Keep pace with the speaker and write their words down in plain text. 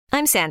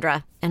I'm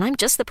Sandra, and I'm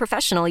just the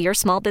professional your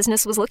small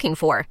business was looking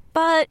for.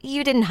 But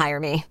you didn't hire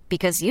me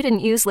because you didn't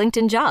use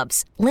LinkedIn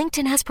Jobs.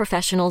 LinkedIn has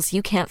professionals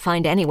you can't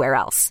find anywhere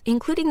else,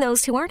 including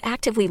those who aren't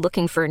actively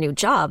looking for a new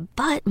job,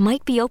 but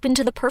might be open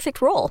to the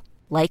perfect role,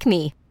 like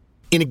me.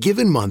 In a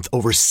given month,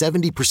 over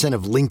 70%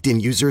 of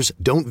LinkedIn users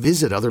don't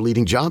visit other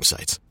leading job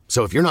sites.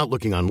 So if you're not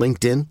looking on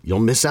LinkedIn, you'll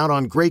miss out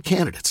on great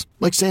candidates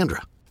like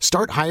Sandra.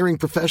 Start hiring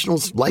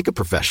professionals like a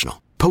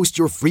professional. Post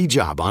your free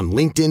job on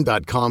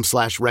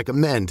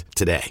linkedin.com/recommend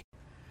today.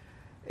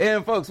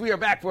 And folks, we are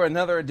back for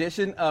another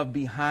edition of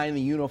Behind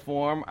the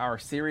Uniform, our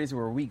series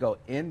where we go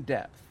in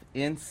depth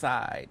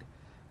inside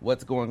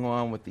what's going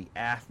on with the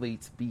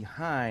athletes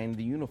behind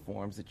the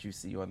uniforms that you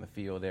see on the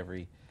field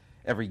every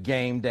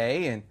game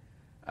day. And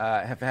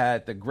have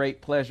had the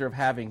great pleasure of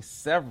having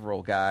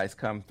several guys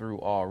come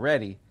through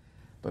already.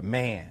 But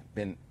man,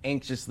 been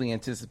anxiously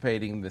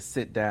anticipating the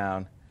sit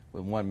down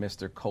with one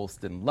Mr.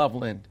 Colston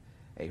Loveland,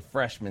 a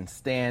freshman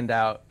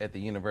standout at the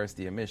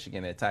University of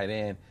Michigan at tight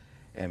end.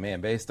 And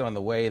man, based on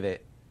the way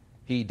that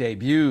he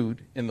debuted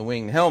in the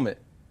winged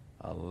helmet,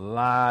 a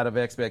lot of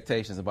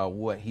expectations about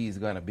what he's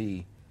going to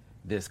be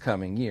this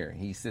coming year.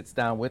 He sits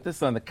down with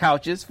us on the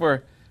couches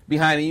for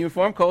Behind the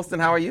Uniform. Colston,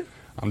 how are you?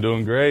 I'm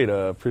doing great.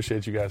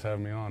 Appreciate you guys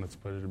having me on. It's a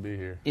pleasure to be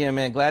here. Yeah,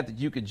 man, glad that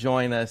you could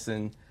join us.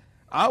 And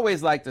I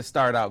always like to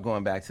start out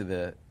going back to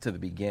the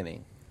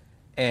beginning.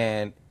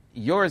 And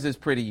yours is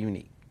pretty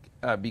unique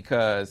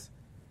because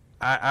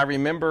I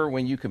remember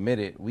when you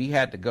committed, we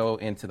had to go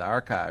into the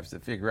archives to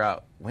figure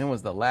out when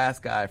was the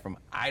last guy from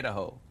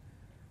Idaho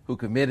who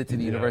committed to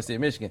the University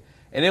of Michigan.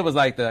 And it was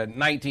like the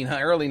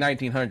early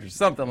 1900s,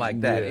 something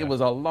like that. It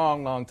was a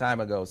long, long time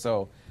ago.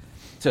 So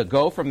to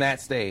go from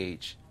that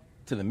stage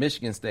to the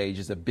Michigan stage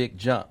is a big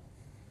jump.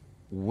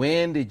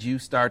 When did you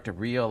start to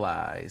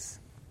realize,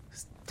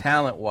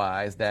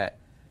 talent-wise, that,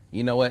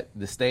 you know what,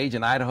 the stage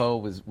in Idaho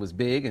was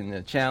big and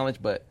a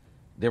challenge, but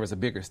there was a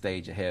bigger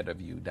stage ahead of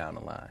you down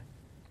the line?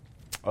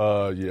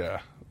 Yeah,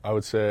 I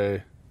would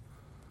say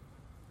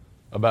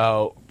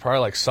about probably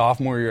like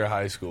sophomore year of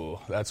high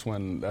school. That's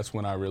when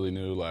I really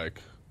knew,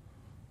 like,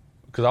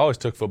 because I always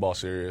took football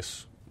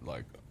serious,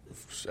 like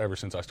ever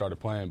since I started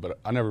playing, but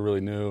I never really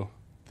knew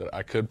that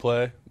I could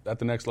play at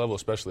the next level,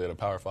 especially at a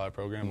Power 5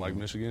 program like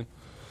Michigan.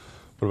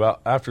 But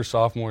about after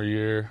sophomore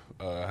year,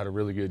 I had a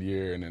really good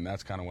year, and then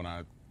that's kind of when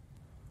I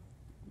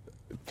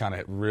kind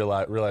of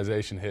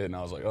realization hit, and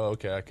I was like, oh,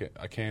 okay,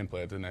 I can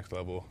play at the next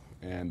level.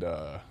 And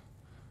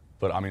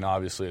but I mean,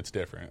 obviously, it's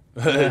different.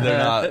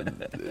 The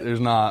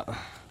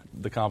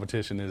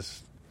competition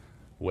is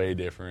way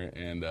different,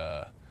 and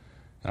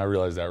I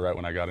realized that right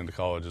when I got into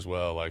college as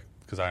well, like,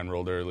 because I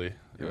enrolled early.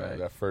 Right.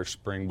 That first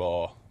spring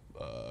ball,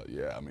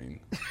 I mean,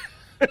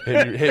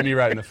 hit me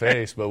right in the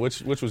face, but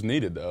which was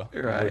needed though,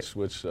 right.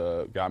 which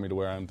got me to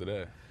where I am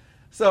today.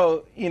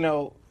 So,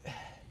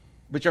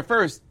 but your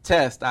first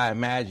test, I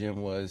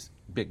imagine, was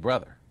Big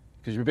Brother,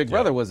 because your big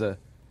brother was a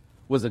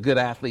good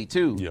athlete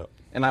too. Yep.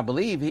 And I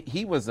believe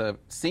he was a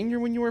senior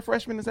when you were a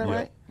freshman. Is that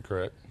right?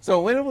 Correct.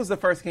 So when it was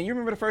can you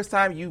remember the first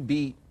time you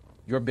beat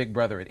your big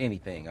brother at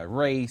anything, a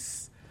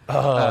race,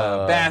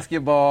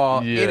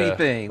 basketball,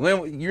 anything?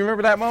 You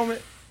remember that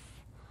moment?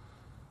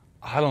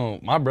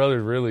 My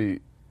brother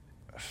really,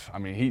 I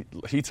mean,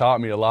 he taught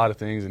me a lot of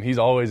things, and he's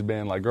always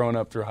been, like, growing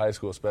up through high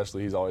school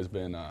especially, he's always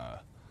been,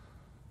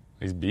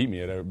 he's beat me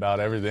at about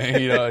everything.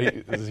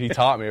 He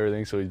taught me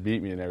everything, so he's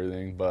beat me in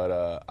everything.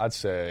 But I'd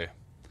say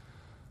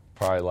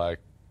probably, like,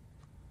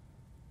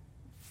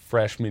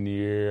 freshman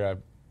year,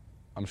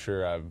 I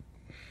feel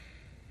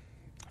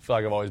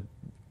like I've always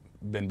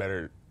been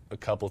better at a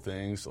couple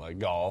things, like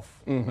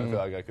golf. I feel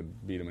like I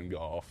could beat him in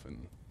golf,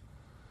 and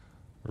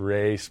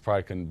race,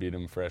 probably couldn't beat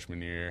him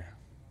freshman year.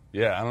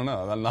 Yeah, I don't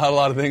know. Not a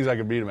lot of things I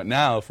could beat him at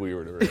now. If we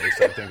were to race,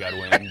 I think I'd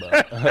win.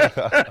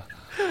 But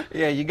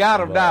yeah, you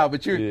got him now,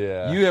 but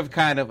you have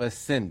kind of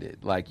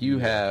ascended. Like you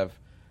have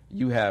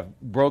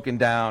broken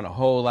down a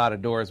whole lot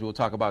of doors. We'll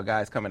talk about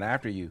guys coming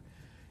after you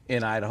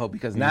in Idaho,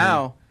 because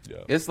now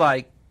it's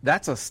like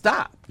that's a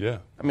stop. Yeah.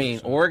 I mean,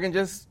 Oregon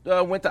just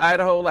went to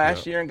Idaho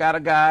last year and got a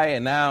guy,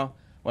 and now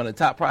one of the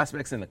top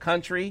prospects in the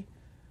country,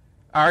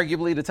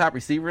 arguably the top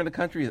receiver in the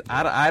country, is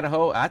out of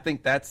Idaho. I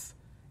think that's,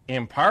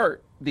 in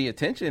part, the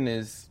attention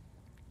is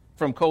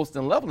from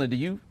Colston Loveland. Do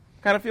you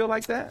kind of feel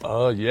like that?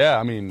 Yeah.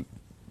 I mean,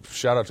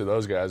 shout out to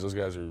those guys. Those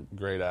guys are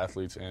great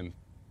athletes and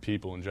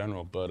people in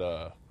general.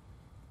 But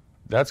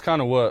that's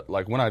kind of what,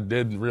 like, when I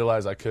did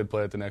realize I could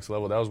play at the next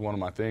level, that was one of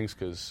my things,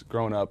 because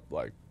growing up,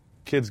 like,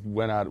 kids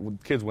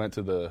went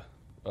to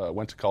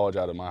college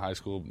out of my high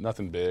school,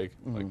 nothing big,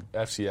 like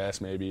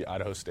FCS maybe,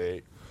 Idaho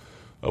State,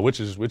 which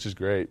is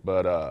great.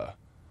 But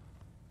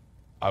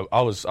I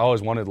always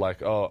wanted,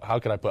 like, oh, how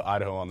could I put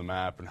Idaho on the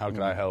map, and how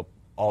could I help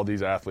all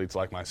these athletes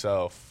like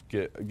myself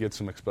get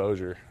some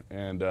exposure?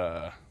 And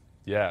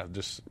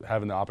just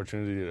having the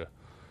opportunity to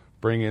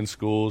bring in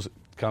schools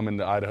coming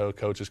to Idaho,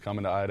 coaches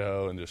coming to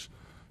Idaho, and just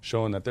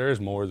showing that there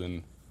is more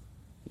than,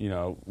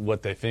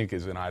 what they think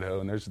is in Idaho,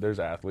 and there's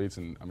athletes,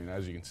 and I mean,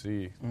 as you can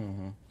see.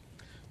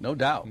 No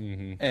doubt.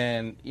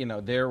 And, I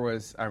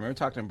remember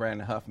talking to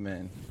Brandon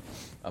Huffman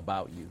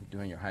about you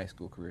during your high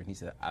school career, and he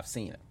said, I've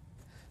seen it.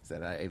 He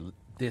said,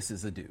 this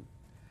is a dude.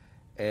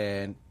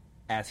 And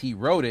as he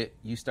wrote it,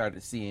 you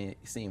started seeing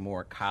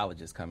more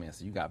colleges come in.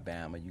 So you got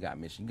Bama, you got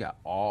Michigan, you got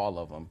all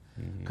of them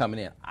coming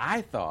in.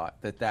 I thought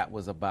that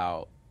was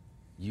about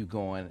you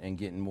going and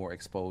getting more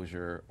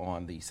exposure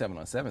on the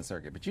 7-on-7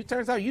 circuit. But it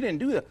turns out you didn't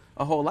do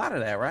a whole lot of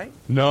that, right?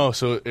 No,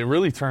 so it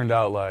really turned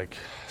out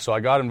so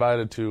I got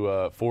invited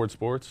to Ford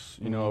Sports,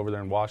 over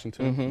there in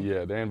Washington.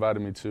 Yeah, they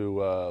invited me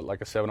to a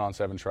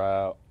 7-on-7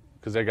 tryout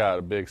because they got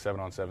a big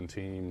 7-on-7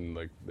 team.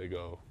 They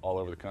go all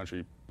over the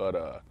country.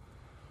 But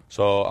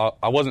so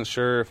I wasn't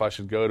sure if I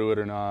should go to it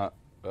or not.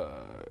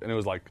 And it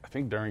was I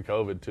think during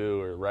COVID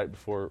too, or right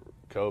before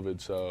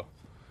COVID. So,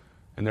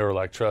 and they were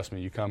like, trust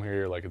me, you come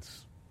here,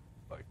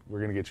 we're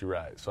going to get you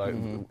right. So I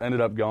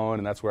ended up going,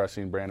 and that's where I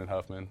seen Brandon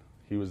Huffman.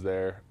 He was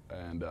there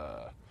and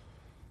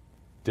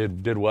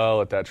did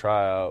well at that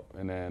tryout,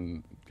 and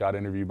then got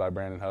interviewed by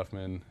Brandon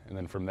Huffman. And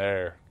then from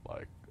there,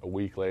 a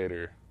week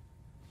later,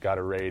 got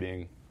a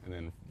rating, and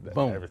then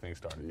everything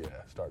started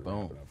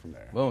ramping up from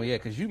there. Boom, yeah,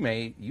 because you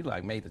made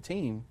the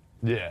team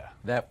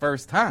that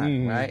first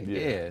time, right?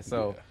 Yeah.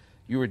 So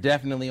you were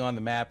definitely on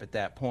the map at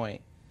that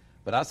point.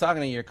 But I was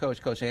talking to your coach,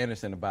 Coach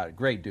Anderson, about it.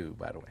 Great dude,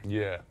 by the way.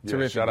 Yeah.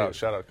 Terrific Shout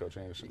dude. out Coach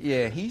Anderson.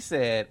 Yeah, he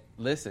said,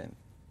 listen,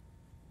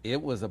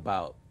 it was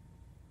about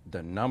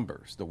the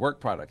numbers, the work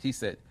product. He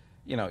said,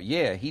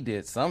 he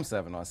did some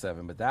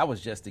 7-on-7, but that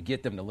was just to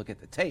get them to look at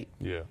the tape.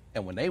 Yeah.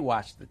 And when they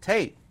watched the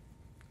tape,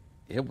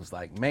 it was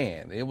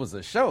it was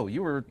a show.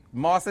 You were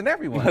mossing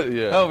everyone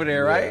over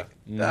there, right?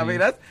 I mean,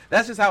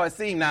 that's just how it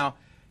seemed. Now,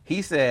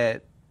 he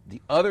said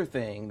the other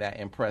thing that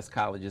impressed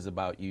colleges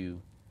about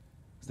you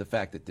is the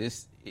fact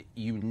that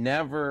you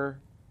never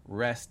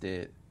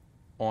rested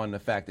on the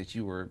fact that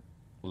you were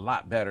a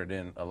lot better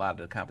than a lot of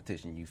the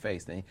competition you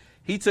faced. And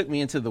he took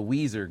me into the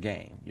Weezer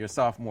game your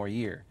sophomore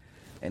year,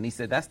 and he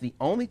said that's the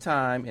only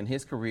time in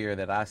his career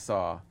that I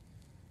saw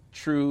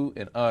true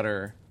and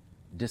utter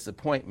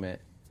disappointment.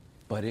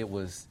 But it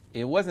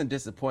wasn't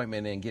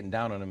disappointment in getting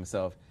down on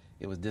himself.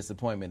 It was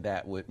disappointment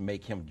that would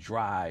make him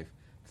drive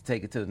to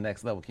take it to the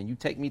next level. Can you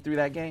take me through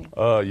that game?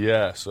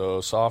 Yeah.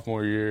 So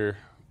sophomore year,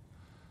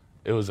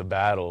 it was a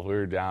battle. We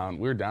were down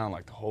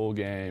the whole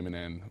game, and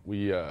then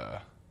we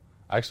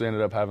actually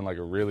ended up having a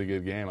really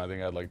good game. I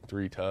think I had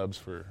 3 tubs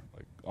for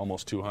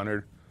almost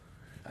 200.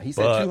 He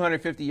said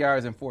 250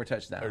 yards and 4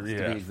 touchdowns. Yeah,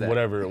 to be exact.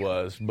 whatever it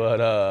was.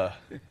 But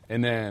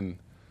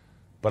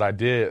but I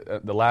did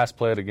the last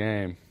play of the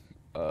game.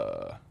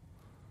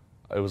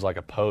 It was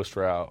a post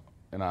route,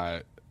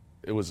 and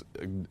it was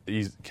an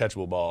easy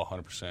catchable ball,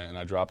 100%, and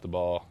I dropped the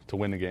ball to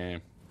win the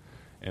game,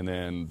 and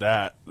then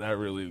that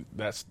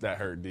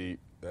hurt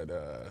deep.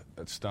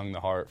 That stung the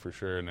heart for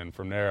sure. And then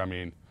from there, I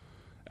mean,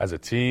 as a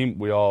team,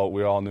 we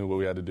all knew what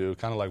we had to do,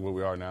 kind of like what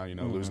we are now.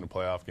 Losing a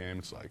playoff game,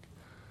 it's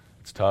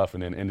tough.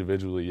 And then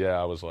individually,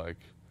 I was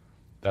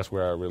that's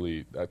where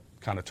that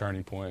kind of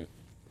turning point,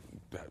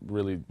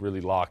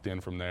 really locked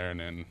in from there. And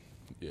then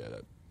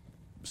that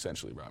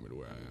essentially brought me to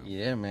where I am.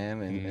 Yeah,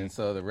 man. And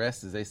so the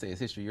rest, as they say, is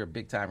history. You're a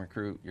big-time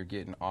recruit. You're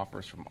getting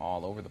offers from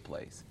all over the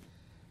place.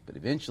 But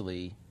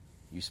eventually,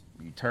 you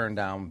turn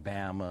down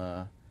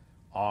Bama,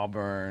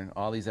 Auburn,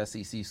 all these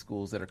SEC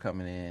schools that are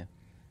coming in,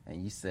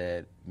 and you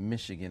said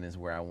Michigan is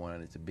where I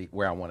want to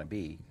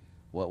be.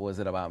 What was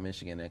it about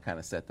Michigan that kind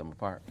of set them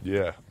apart?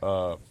 Yeah.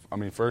 I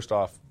mean, first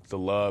off, the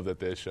love that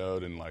they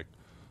showed and,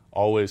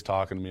 always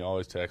talking to me,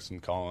 always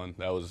texting, calling.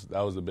 That was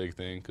the big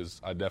thing because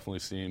I definitely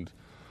seemed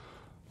 –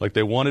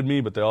 they wanted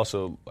me, but they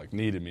also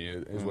needed me.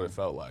 Is what it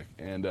felt like,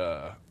 and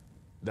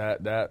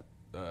that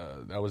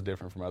was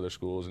different from other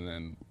schools. And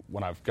then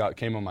when I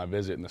came on my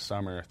visit in the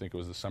summer, I think it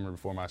was the summer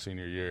before my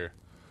senior year,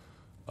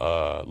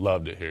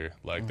 loved it here.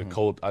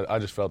 The I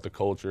just felt the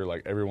culture.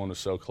 Everyone was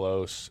so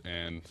close,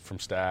 and from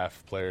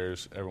staff,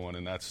 players, everyone.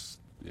 And that's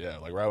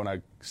right when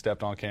I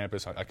stepped on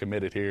campus, I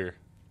committed here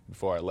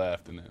before I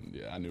left, and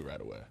then I knew right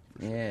away.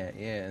 Sure. Yeah.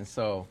 And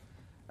so,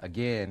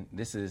 again,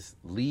 this is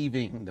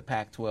leaving the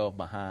Pac-12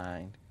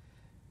 behind,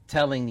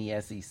 telling the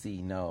SEC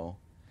no,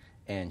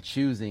 and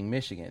choosing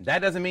Michigan. That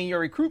doesn't mean your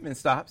recruitment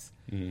stops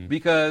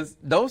because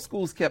those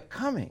schools kept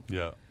coming.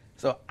 Yeah.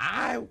 So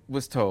I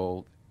was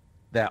told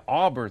that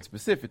Auburn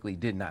specifically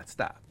did not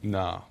stop.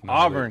 No.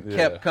 Auburn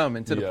kept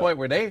coming to the point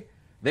where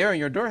they're on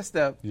your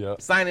doorstep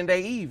signing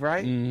day eve,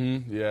 right?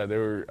 Mm-hmm. Yeah, they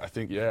were. I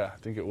think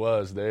it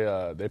was.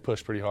 They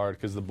pushed pretty hard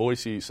because the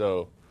Boise.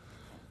 So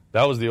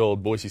that was the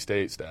old Boise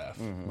State staff,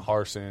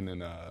 Harsin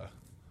and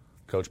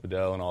Coach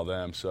Bedell and all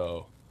them.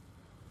 So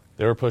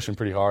they were pushing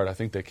pretty hard. I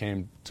think they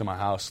came to my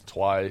house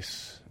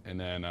twice, and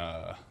then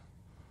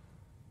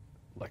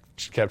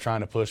kept trying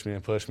to push me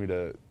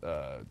to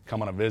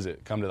come on a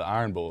visit, come to the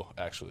Iron Bowl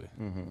actually.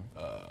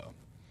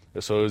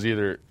 So it was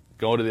either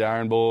go to the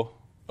Iron Bowl,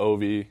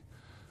 OV,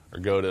 or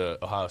go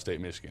to Ohio State,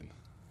 Michigan.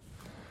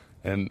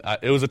 And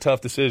it was a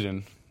tough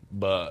decision,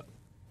 but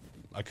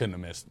I couldn't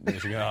have missed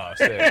Michigan, Ohio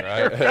State,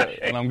 right?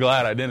 And I'm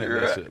glad I didn't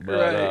miss it.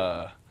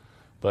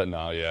 But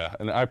no, yeah,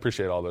 and I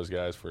appreciate all those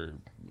guys for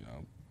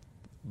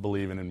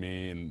believing in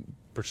me and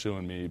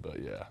pursuing me.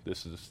 But yeah,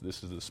 this is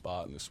the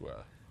spot, and this is where.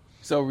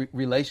 So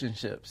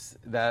relationships,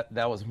 that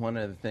was one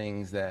of the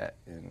things that,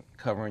 in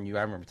covering you,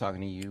 I remember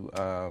talking to you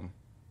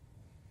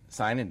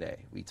signing day.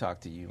 We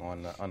talked to you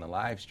on the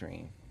live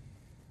stream,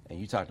 and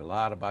you talked a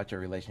lot about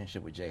your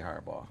relationship with Jay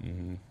Harbaugh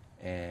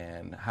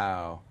and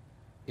how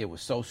it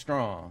was so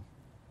strong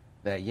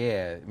that,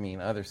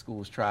 other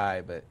schools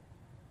tried, but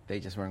they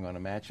just weren't going to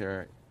match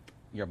your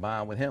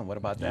bond with him. What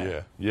about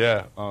that?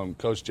 Yeah.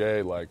 Coach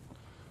Jay, like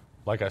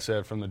I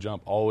said from the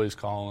jump, always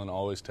calling,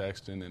 always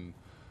texting,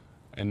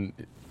 and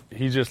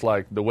he's just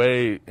like the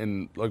way,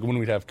 and like when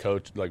we'd have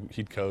coach, like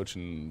he'd coach,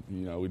 and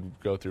we'd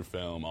go through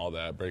film, all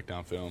that, break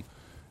down film,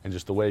 and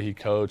just the way he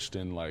coached,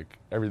 and like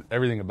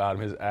everything about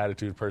him, his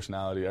attitude,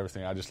 personality,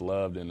 everything, I just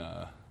loved, and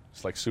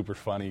it's like super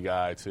funny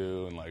guy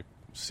too, and like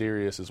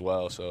serious as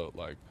well. So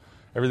like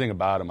everything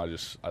about him,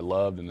 I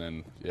loved, and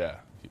then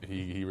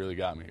he really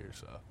got me here.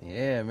 So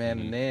yeah, man,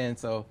 and then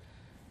so.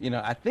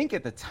 I think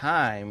at the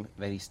time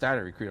that he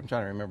started recruiting, I'm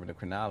trying to remember the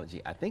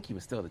chronology. I think he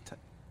was still the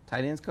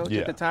tight ends coach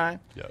at the time.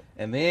 Yeah.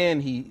 And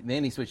then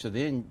he switched. So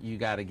then you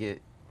got to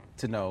get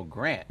to know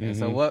Grant. And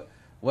so what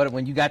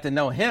when you got to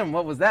know him,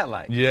 what was that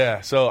like? Yeah.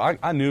 So I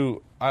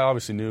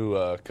obviously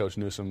knew Coach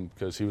Newsome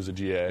because he was a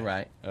GA.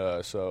 Right.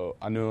 So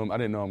I knew him. I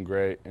didn't know him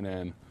great. And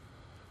then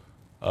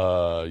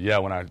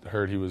when I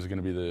heard he was going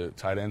to be the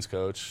tight ends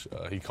coach,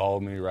 he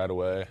called me right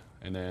away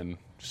and then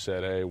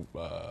said, "Hey,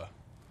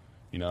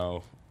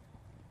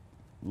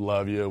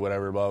 love you,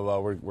 whatever, blah, blah,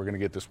 blah. We're going to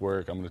get this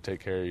work. I'm going to take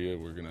care of you.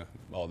 We're going to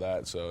all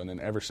that." So, and then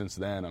ever since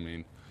then, I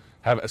mean,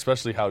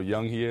 especially how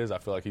young he is, I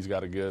feel like he's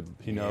got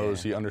he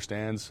knows, he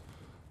understands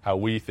how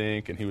we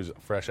think, and he was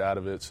fresh out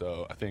of it.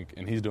 So I think,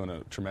 and he's doing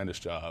a tremendous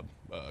job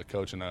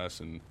coaching us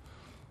and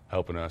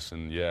helping us.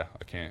 And I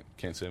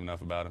can't say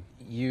enough about him.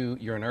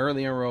 You're an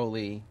early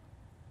enrollee.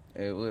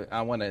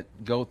 I want to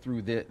go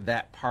through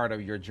that part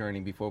of your journey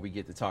before we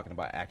get to talking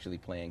about actually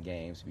playing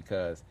games,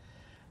 because,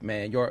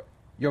 man, your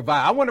vibe,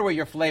 I wonder where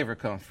your flavor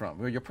comes from,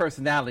 where your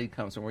personality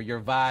comes from, where your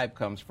vibe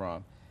comes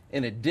from,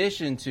 in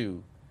addition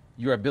to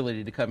your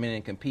ability to come in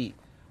and compete.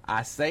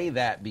 I say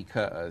that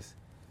because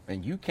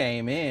when you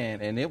came in,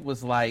 and it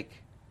was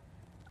like,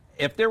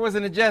 if there was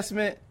an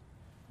adjustment,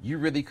 you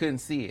really couldn't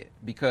see it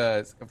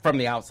because from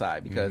the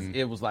outside, because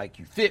it was like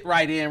you fit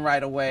right in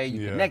right away,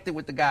 you connected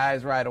with the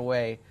guys right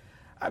away.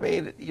 I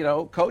mean,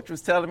 Coach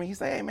was telling me, he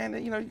said, "Hey, man,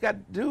 you got to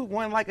do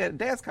one like a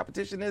dance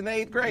competition in the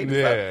 8th grade."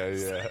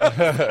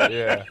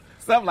 Yeah.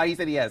 Something like, he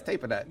said he has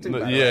tape of that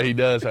too. Yeah, he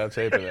does have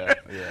tape of that.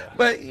 Yeah.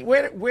 But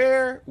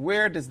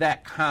where does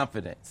that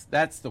confidence?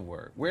 That's the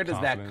word. Where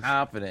does that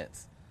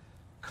confidence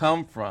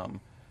come from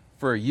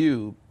for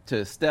you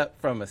to step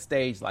from a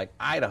stage like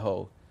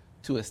Idaho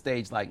to a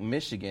stage like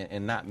Michigan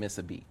and not miss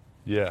a beat?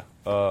 Yeah.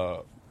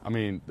 I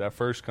mean, that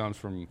first comes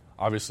from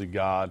obviously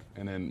God,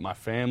 and then my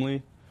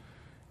family.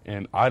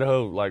 And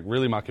Idaho, like,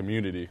 really my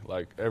community.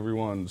 Like,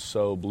 everyone's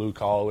so blue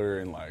collar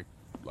and like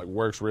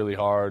works really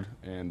hard.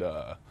 And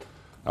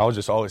I was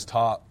just always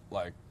taught,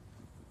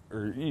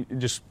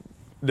 just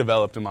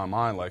developed in my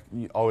mind, like,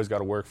 you always got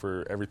to work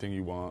for everything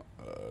you want.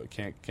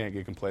 Can't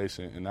get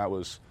complacent. And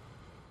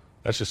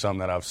that's just something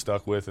that I've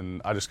stuck with.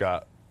 And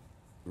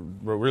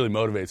what really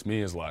motivates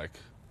me is like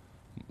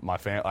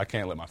I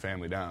can't let my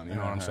family down. You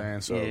know what I'm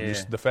saying? So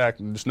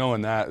just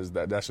knowing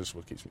that's just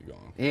what keeps me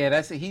going. Yeah,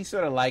 that's it. He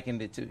sort of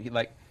likened it to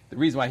the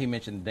reason why he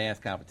mentioned the dance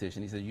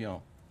competition. He said you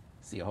don't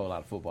see a whole lot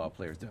of football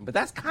players doing, but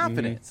that's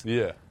confidence.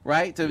 Yeah.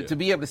 Right. To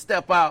be able to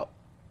step out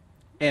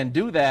and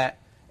do that.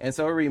 And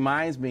so it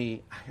reminds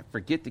me, I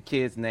forget the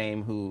kid's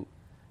name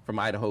from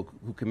Idaho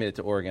who committed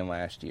to Oregon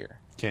last year.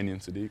 Kenyon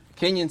Sadiq.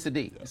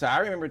 Yeah. So I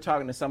remember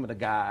talking to some of the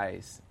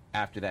guys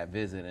after that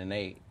visit, and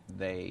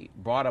they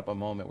brought up a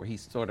moment where he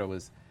sort of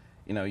was,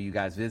 you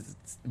guys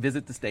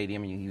visit the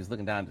stadium, and he was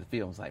looking down at the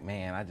field and was like,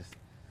 "Man,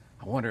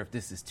 I wonder if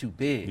this is too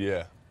big."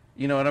 Yeah.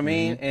 You know what I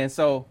mean? And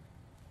so,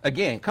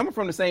 again, coming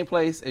from the same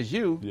place as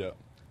you,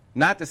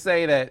 not to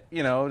say that,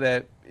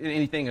 that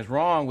anything is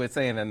wrong with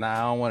saying that, "Nah,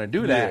 I don't want to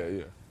do that."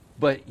 Yeah.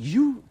 But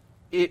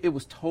it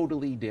was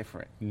totally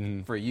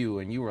different for you,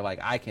 and you were like,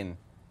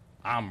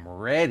 I'm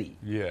ready.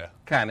 Yeah.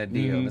 Kind of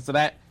deal. So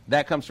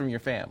that comes from your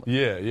family.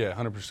 Yeah,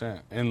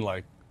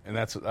 100%. And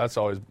that's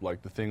always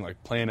like the thing,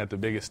 like playing at the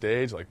biggest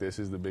stage, like this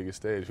is the biggest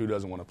stage. Who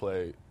doesn't want to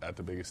play at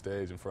the biggest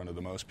stage in front of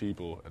the most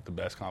people at the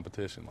best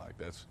competition? Like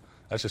that's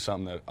just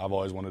something that I've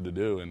always wanted to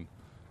do, and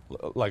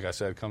like I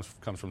said, comes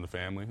from the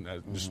family.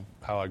 That's just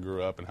how I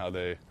grew up and how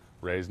they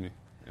raised me.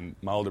 And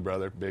my older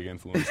brother, big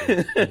influence,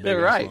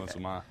 influence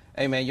of mine.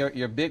 Hey man,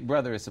 your big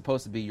brother is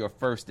supposed to be your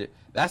first.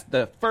 That's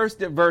the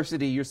first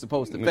adversity you're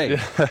supposed to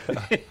face.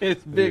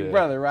 It's big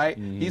brother, right?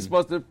 He's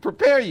supposed to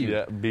prepare you.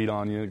 Yeah, beat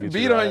on you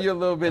a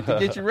little bit to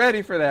get you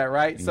ready for that,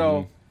 right?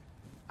 So,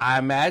 I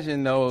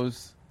imagine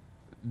those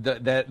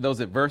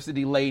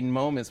adversity laden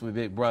moments with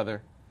big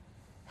brother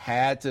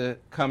had to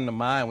come to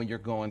mind when you're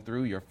going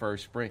through your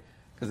first spring,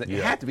 because it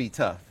had to be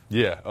tough.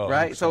 Yeah.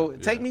 Right. So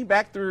take me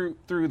back through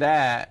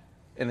that.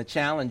 and the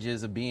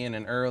challenges of being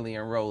an early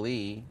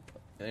enrollee,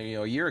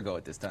 a year ago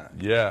at this time.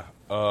 Yeah,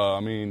 I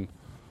mean,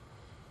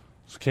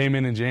 came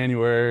in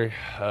January,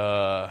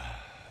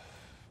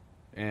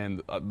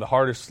 and the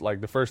hardest,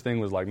 the first thing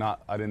was I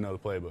didn't know the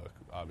playbook,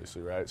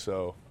 obviously, right?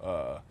 So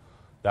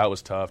that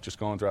was tough, just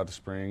going throughout the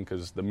spring,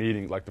 because the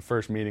meeting, the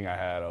first meeting I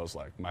had, I was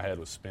my head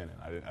was spinning.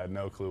 I had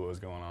no clue what was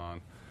going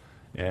on,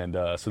 and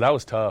so that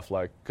was tough,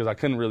 because I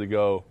couldn't really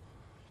go.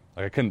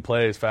 I couldn't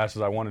play as fast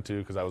as I wanted to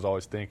because I was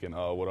always thinking,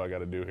 oh, what do I got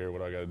to do here? What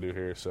do I got to do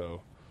here?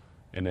 So,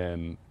 and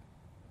then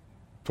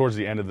towards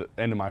the end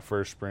of my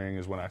first spring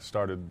is when I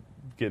started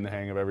getting the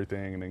hang of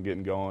everything and then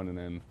getting going, and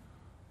then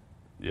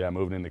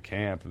moving into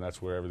camp, and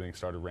that's where everything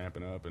started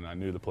ramping up. And I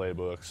knew the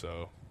playbook,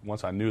 so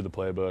once I knew the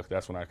playbook,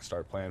 that's when I could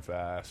start playing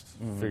fast,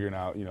 figuring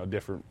out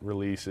different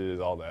releases,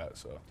 all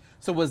that.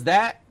 So was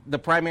that the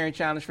primary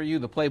challenge for you?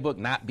 The playbook,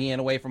 not being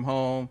away from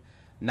home?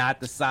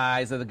 Not the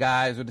size of the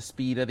guys or the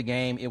speed of the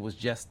game. It was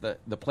just the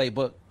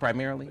playbook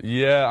primarily.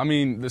 Yeah, I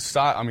mean the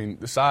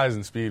size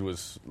and speed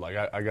was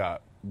I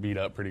got beat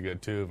up pretty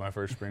good too my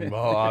first spring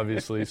ball,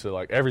 obviously. So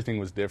everything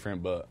was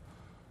different,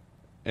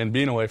 and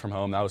being away from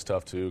home, that was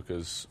tough too,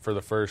 because for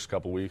the first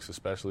couple weeks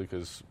especially,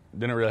 because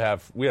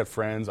we had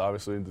friends,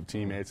 obviously, the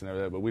teammates and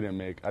everything,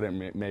 but I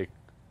didn't make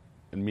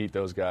and meet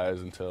those guys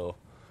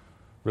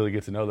really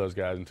get to know those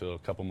guys until a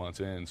couple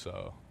months in.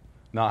 So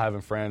not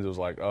having friends, it was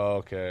oh,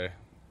 okay.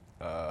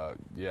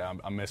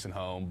 I'm missing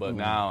home, but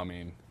now, I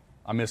mean,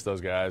 I miss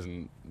those guys,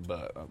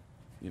 but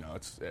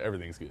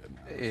everything's good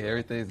now. So. Yeah,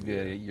 everything's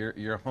good.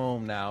 You're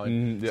home now. So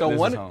this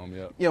is home.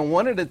 Yep.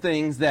 One of the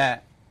things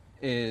that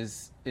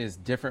is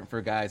different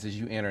for guys as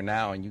you enter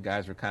now, and you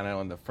guys were kind of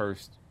on the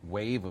first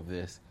wave of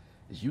this,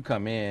 is you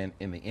come in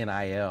the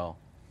NIL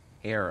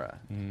era.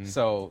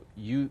 So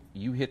you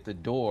hit the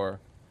door.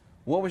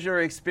 What was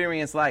your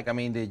experience like? I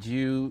mean,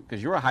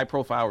 because you're a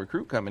high-profile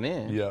recruit coming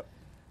in. Yeah.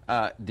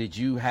 Did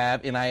you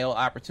have NIL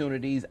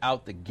opportunities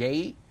out the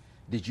gate?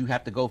 Did you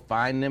have to go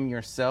find them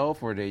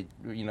yourself, or did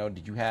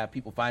you have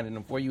people finding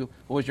them for you?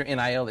 What was your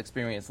NIL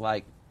experience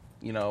like,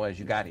 as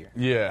you got here?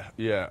 Yeah.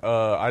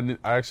 I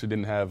actually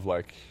didn't have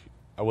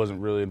I wasn't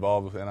really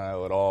involved with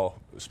NIL at all,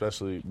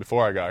 especially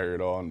before I got here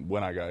at all, and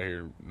when I got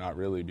here, not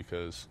really,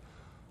 because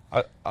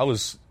I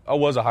was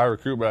a high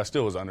recruit, but I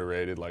still was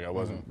underrated. I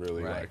wasn't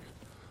really right.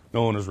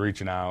 No one was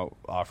reaching out,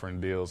 offering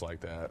deals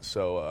like that.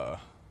 So.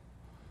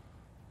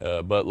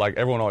 But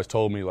everyone always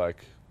told me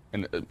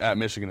and at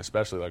Michigan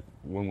especially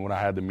when I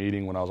had the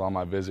meeting, when I was on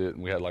my visit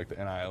and we had the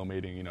NIL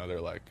meeting,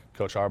 they're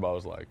Coach Harbaugh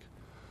was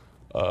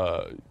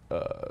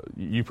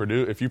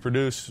if you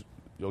produce,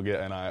 you'll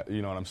get NIL,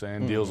 you know what I'm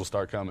saying? Deals will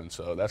start coming.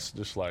 So that's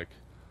just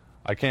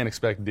I can't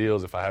expect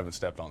deals if I haven't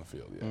stepped on the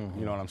field yet.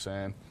 You know what I'm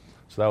saying?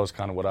 So that was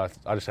kind of what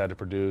I just had to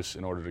produce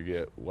in order to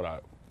get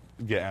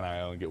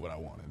NIL and get what I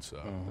wanted.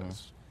 So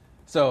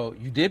So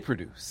you did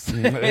produce.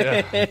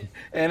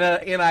 And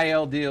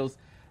NIL deals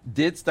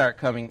did start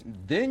coming.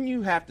 Then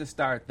you have to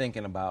start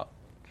thinking about,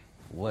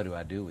 what do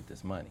I do with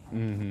this money?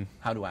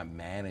 How do I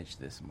manage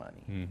this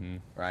money?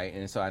 Right?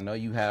 And so I know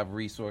you have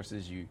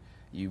resources.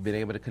 You've been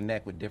able to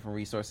connect with different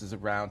resources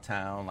around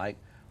town, like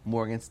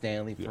Morgan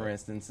Stanley, for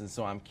instance. And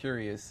so I'm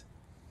curious,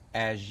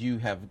 as you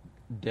have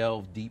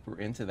delved deeper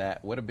into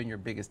that, what have been your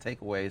biggest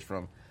takeaways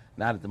from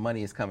now that the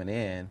money is coming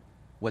in,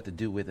 what to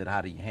do with it,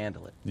 how do you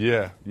handle it?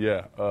 Yeah.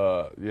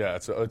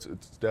 It's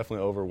definitely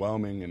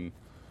overwhelming, and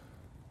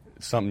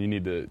it's something you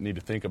need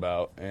to think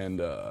about.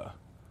 And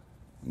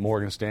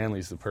Morgan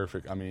Stanley's the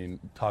perfect. I mean,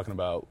 talking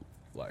about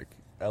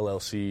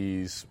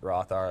LLCs,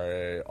 Roth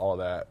IRA, all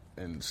that,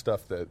 and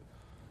stuff that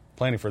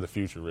planning for the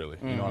future, really.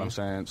 You know what I'm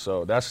saying?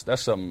 So that's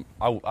something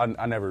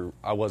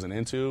I wasn't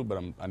into,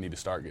 but I need to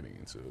start getting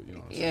into. You know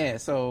what I'm saying? Yeah.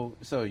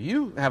 So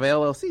you have an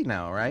LLC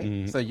now,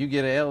 right? So you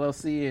get an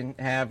LLC and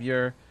have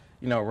your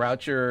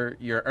route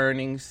your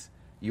earnings,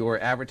 your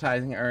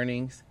advertising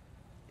earnings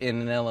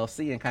in an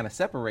LLC, and kind of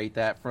separate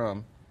that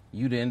from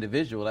you, the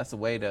individual. That's a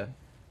way to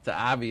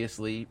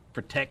obviously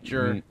protect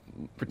your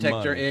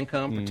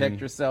income, protect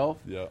yourself.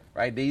 Yeah.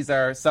 Right. These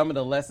are some of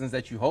the lessons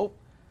that you hope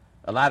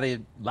a lot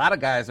of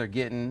guys are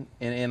getting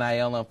in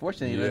NIL.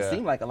 Unfortunately, it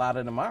seems like a lot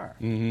of them are.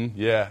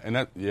 Yeah, and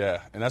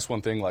that's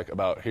one thing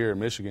about here in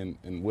Michigan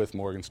and with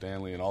Morgan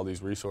Stanley and all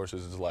these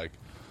resources is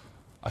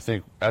I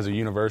think as a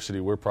university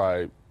we're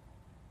probably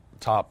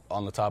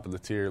on the top of the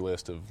tier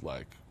list of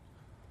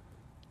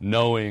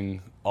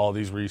knowing all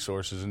these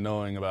resources and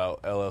knowing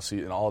about LLC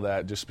and all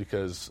that, just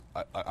because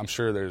I'm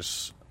sure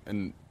there's,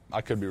 and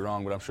I could be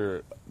wrong, but I'm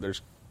sure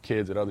there's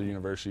kids at other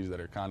universities that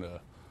are kind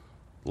of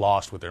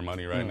lost with their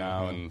money right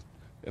now, and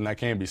that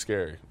can be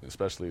scary,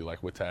 especially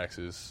with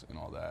taxes and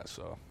all that.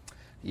 So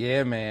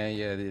yeah,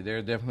 man,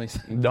 they're definitely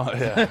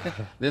yeah.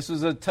 This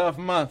was a tough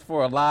month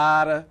for a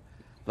lot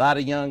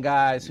of young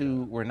guys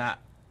who were not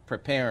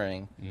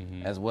preparing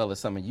as well as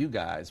some of you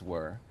guys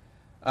were.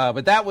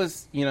 But that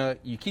was,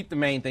 you keep the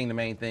main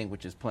thing,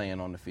 which is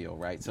playing on the field,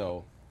 right?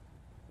 So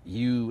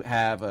you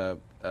have a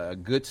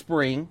good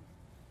spring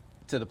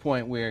to the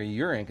point where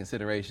you're in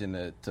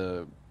consideration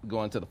to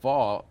go into the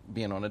fall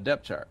being on a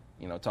depth chart.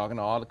 Talking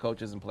to all the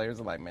coaches and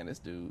players are like, man, this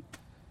dude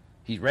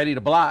He's ready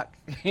to block.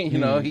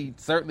 He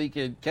certainly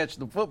can catch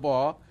the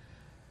football.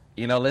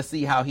 Let's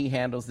see how he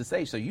handles the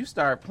stage. So you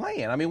start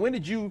playing. I mean, when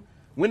did you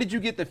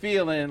get the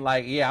feeling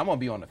like, yeah, I'm gonna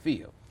be on the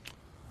field?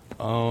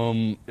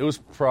 It was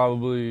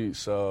probably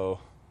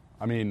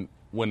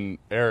when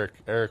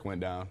Eric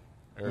went down,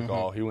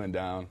 All, he went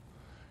down,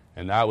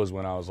 and that was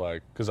when I was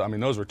like, because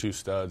those were two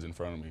studs in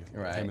front of me,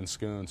 right. Him and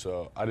Schoon.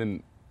 So I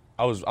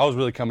was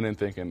really coming in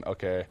thinking,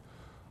 okay,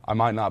 I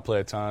might not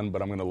play a ton,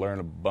 but I'm going to learn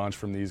a bunch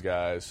from these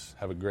guys,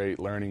 have a great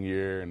learning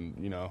year, and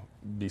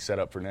be set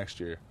up for next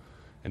year.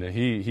 And then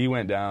he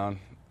went down,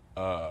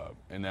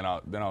 and then I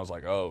was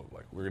like, oh,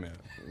 like we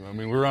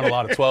run a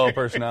lot of 12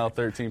 personnel,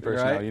 13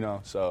 personnel,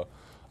 right. So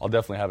I'll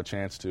definitely have a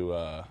chance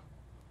to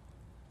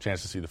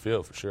see the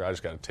field for sure. I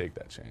just got to take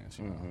that chance,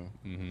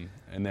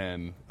 And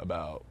then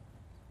I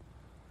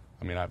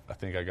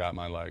think I got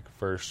my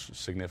first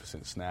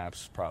significant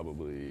snaps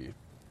probably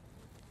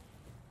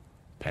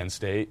Penn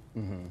State,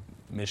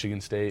 Michigan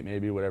State,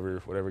 maybe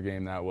whatever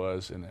game that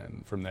was, and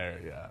then from there,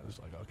 I was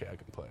like, okay, I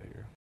can play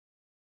here.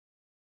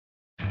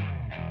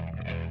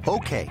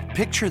 Okay,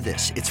 picture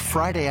this: it's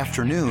Friday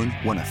afternoon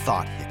when a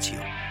thought hits you.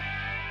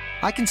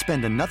 I can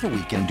spend another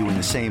weekend doing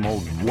the same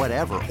old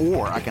whatever,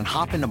 or I can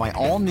hop into my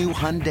all-new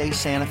Hyundai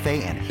Santa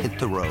Fe and hit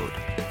the road.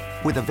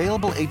 With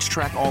available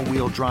H-Track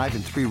all-wheel drive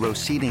and 3-row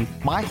seating,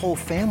 my whole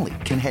family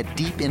can head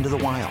deep into the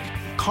wild.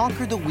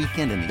 Conquer the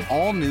weekend in the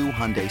all-new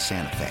Hyundai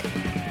Santa Fe.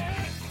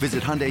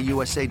 Visit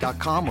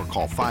HyundaiUSA.com or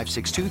call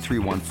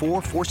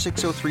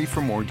 562-314-4603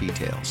 for more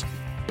details.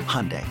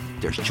 Hyundai,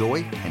 there's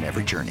joy in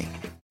every journey.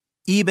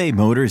 eBay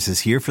Motors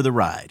is here for the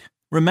ride.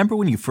 Remember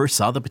when you first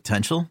saw the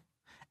potential?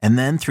 And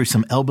then through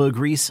some elbow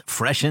grease,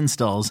 fresh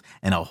installs,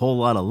 and a whole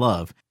lot of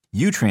love,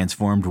 you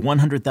transformed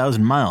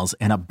 100,000 miles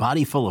and a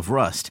body full of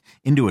rust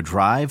into a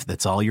drive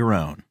that's all your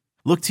own.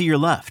 Look to your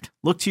left.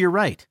 Look to your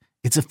right.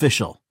 It's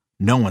official.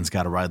 No one's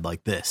got a ride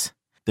like this.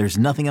 There's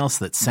nothing else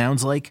that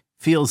sounds like,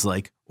 feels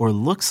like, or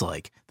looks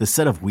like the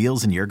set of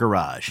wheels in your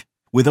garage.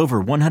 With over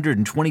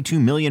 122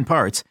 million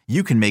parts,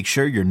 you can make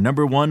sure your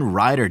number one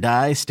ride or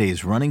die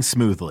stays running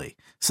smoothly,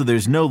 so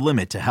there's no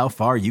limit to how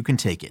far you can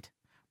take it.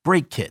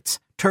 Brake kits,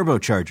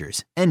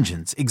 turbochargers,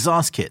 engines,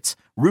 exhaust kits,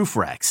 roof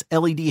racks,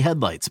 LED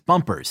headlights,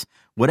 bumpers,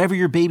 whatever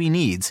your baby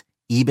needs,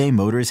 eBay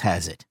Motors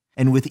has it.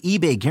 And with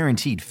eBay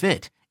Guaranteed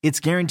Fit, it's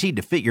guaranteed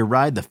to fit your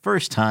ride the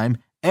first time,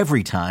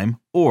 every time,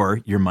 or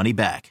your money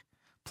back.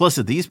 Plus,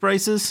 at these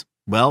prices,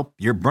 well,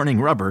 you're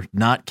burning rubber,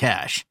 not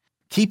cash.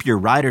 Keep your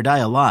ride or die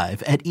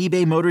alive at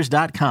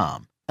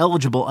ebaymotors.com.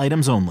 Eligible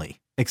items only.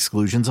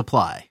 Exclusions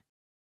apply.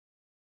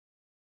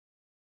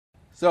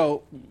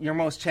 So your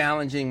most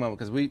challenging moment,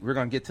 because we're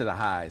going to get to the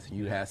highs.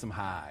 You had some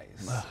highs,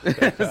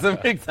 some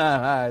big-time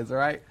highs,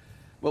 right?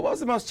 But what was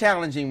the most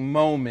challenging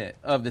moment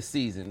of the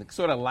season?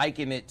 Sort of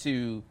liken it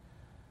to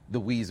the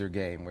Weezer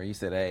game where you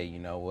said, hey, you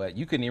know what?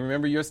 You couldn't even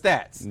remember your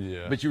stats,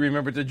 but you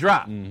remembered to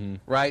drop,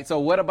 right? So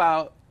what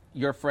about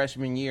your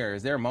freshman year?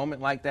 Is there a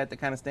moment like that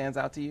kind of stands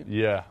out to you?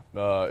 Yeah,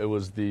 it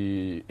was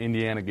the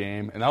Indiana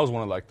game, and that was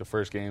one of the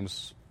first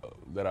games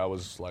that I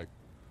was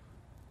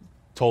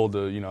told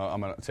to,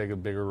 I'm going to take a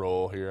bigger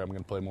role here. I'm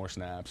going to play more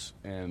snaps,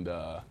 and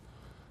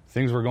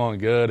things were going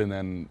good, and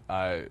then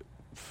I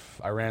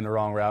ran the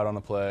wrong route on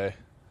the play.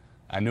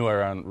 I knew I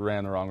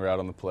ran the wrong route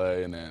on the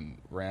play, and then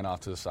ran off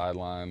to the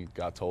sideline,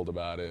 got told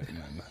about it,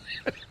 and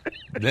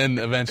then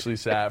eventually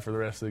sat for the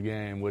rest of the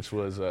game, which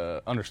was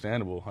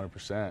understandable,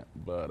 100%.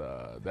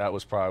 But that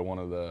was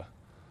probably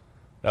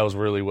that was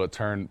really what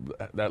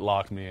that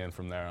locked me in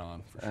from there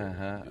on, for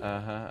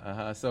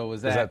sure. So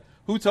was that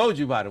who told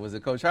you about it? Was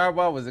it Coach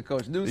Harbaugh? Was it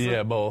Coach Newsom?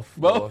 Yeah, both.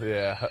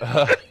 Yeah.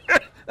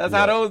 That's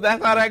how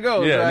that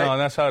goes. Yeah, right? no, and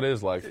that's how it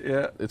is.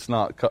 It's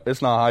not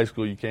high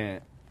school. You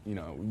can't.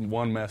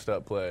 One messed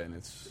up play,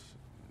 and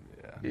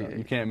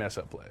you can't mess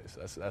up plays.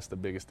 That's the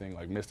biggest thing.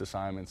 Missed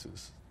assignments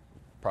is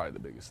probably the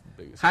biggest.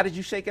 How did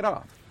you shake it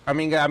off? I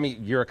mean,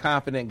 you're a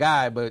confident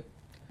guy, but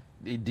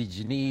did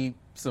you need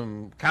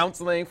some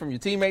counseling from your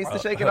teammates to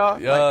shake it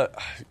off?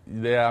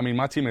 Yeah.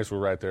 My teammates were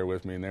right there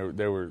with me, and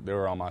they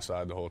were on my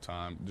side the whole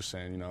time, just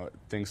saying,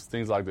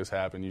 things like this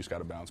happen. You just got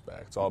to bounce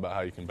back. It's all about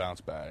how you can bounce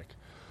back.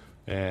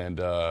 And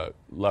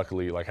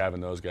luckily,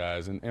 having those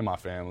guys and my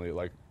family,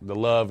 the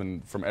love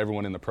and from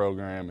everyone in the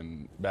program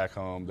and back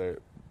home,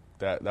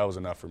 that was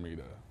enough for me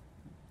to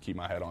keep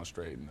my head on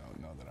straight and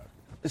know that I.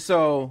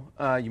 So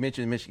you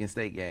mentioned the Michigan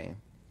State game.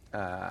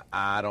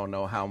 I don't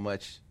know how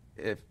much,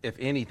 if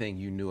anything,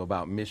 you knew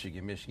about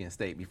Michigan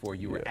State before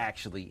you were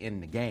actually in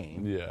the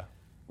game. Yeah.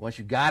 Once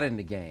you got in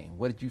the game,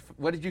 what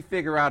did you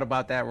figure out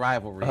about that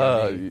rivalry?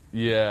 I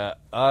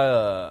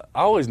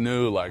always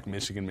knew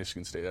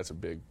Michigan State. That's a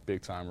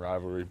big time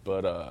rivalry.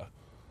 But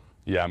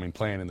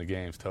playing in the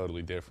game is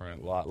totally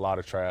different. A lot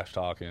of trash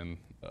talking.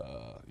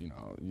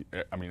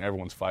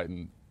 Everyone's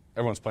fighting.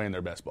 Everyone's playing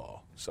their best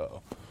ball.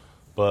 So,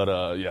 but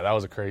that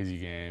was a crazy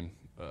game.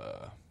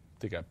 I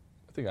think I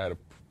had a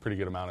pretty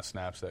good amount of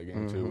snaps that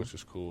game too, which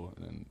is cool.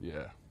 And then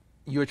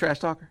You a trash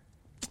talker?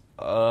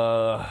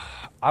 I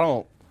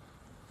don't.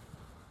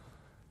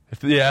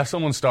 If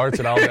someone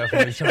starts it, I'll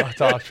definitely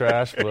talk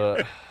trash.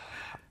 But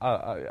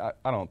I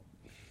don't,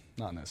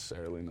 not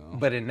necessarily, no.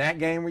 But in that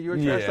game where you were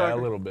trash talking? Yeah,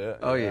 a little bit.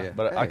 Oh, yeah.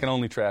 But hey. I can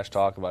only trash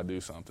talk if I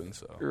do something,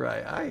 so.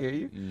 Right, I hear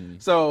you.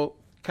 So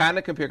kind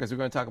of compare, because we're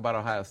going to talk about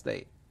Ohio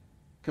State.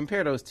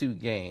 Compare those two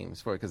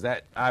games, because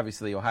that,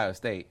 obviously, Ohio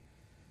State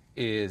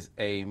is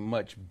a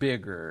much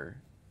bigger,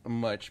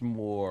 much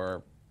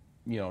more,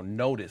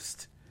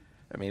 noticed.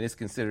 I mean, it's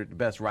considered the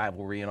best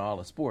rivalry in all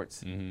of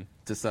sports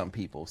to some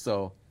people.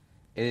 So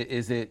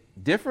is it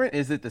different?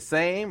 Is it the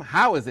same?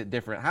 How is it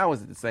different? How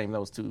is it the same,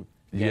 those two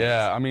games?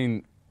 Yeah, I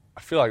mean,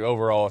 I feel like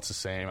overall it's the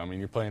same. I mean,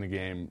 you're playing a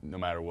game no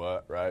matter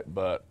what, right?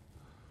 But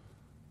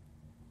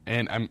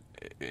and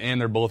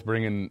they're both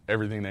bringing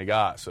everything they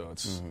got, so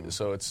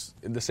it's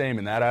the same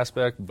in that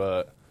aspect.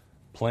 But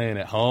playing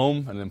at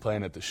home and then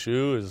playing at the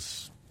Shoe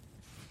is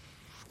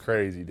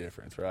crazy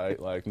difference, right?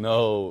 Like,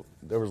 no,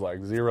 there was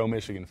like 0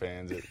 Michigan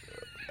fans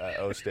at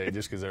O State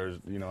just because there's,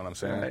 you know what I'm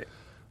saying? Right.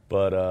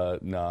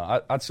 But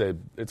no, I'd say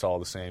it's all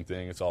the same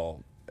thing. It's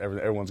all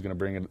everyone's going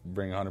to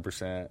bring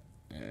 100%,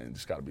 and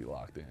just got to be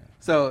locked in.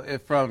 So,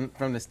 if from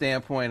the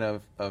standpoint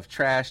of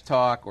trash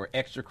talk or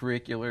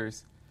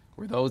extracurriculars,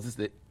 were those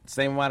the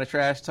same amount of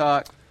trash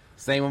talk,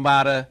 same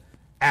amount of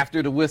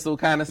after the whistle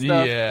kind of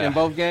stuff in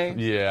both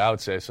games? Yeah, I would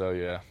say so.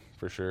 Yeah,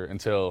 for sure.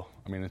 Until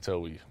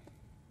we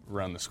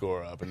run the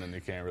score up, and then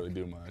they can't really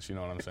do much. You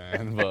know what I'm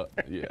saying? But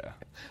yeah,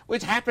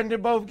 which happened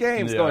in both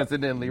games,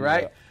 coincidentally,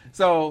 right? Yeah.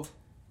 So,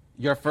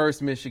 your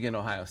first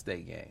Michigan-Ohio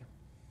State game.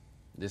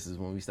 This is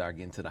when we start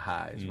getting to the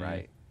highs,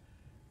 right?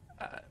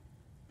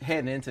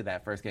 Heading into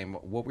that first game,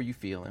 what were you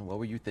feeling? What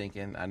were you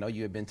thinking? I know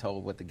you had been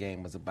told what the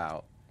game was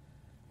about,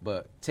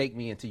 but take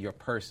me into your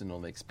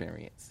personal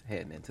experience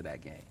heading into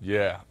that game.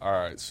 Yeah, all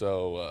right.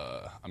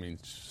 So, I mean,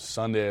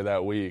 Sunday of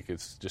that week,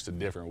 it's just a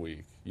different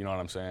week. You know what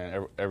I'm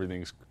saying?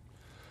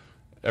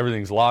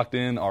 Everything's locked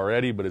in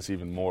already, but it's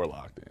even more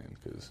locked in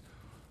because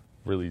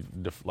really,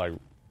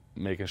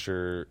 making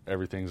sure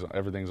everything's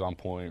on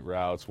point,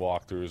 routes,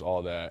 walkthroughs,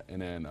 all that,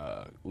 and then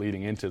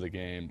leading into the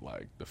game,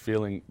 like the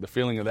feeling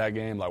of that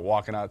game, like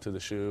walking out to the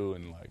Shoe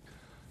and like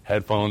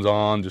headphones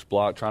on, just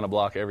trying to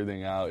block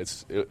everything out.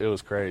 It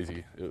was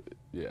crazy.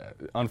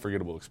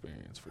 Unforgettable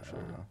experience for sure.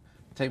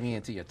 Take me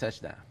into your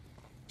touchdown.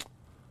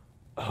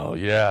 Oh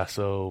yeah,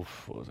 so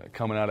what was that?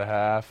 Coming out of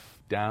half,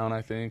 down,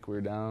 I think we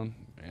were down,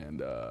 and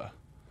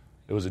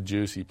it was a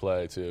juicy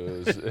play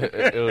too.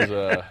 It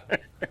was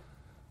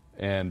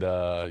And,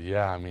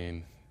 I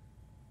mean,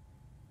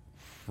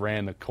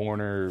 ran the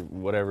corner,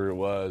 whatever it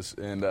was.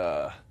 And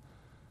a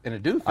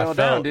dude fell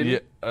down,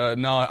 didn't he?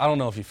 No, I don't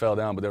know if he fell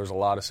down, but there was a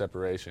lot of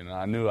separation. And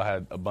I knew I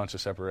had a bunch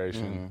of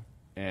separation.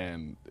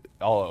 And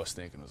all I was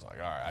thinking was like,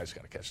 all right, I just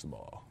got to catch the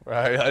ball.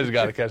 Right? I just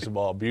got to catch the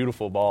ball.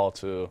 Beautiful ball,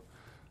 too.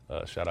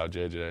 Shout out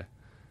JJ.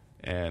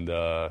 And,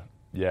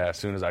 as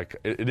soon as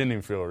it didn't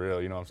even feel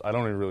real. You know, I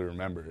don't even really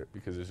remember it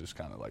because it's just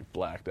kind of like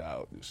blacked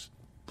out, just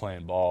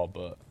playing ball.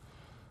 But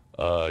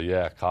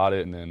caught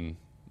it, and then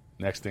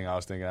next thing I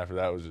was thinking after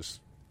that was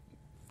just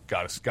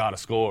gotta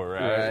score,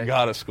 right?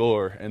 Gotta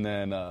score, and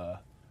then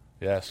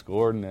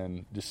scored, and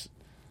then just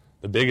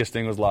the biggest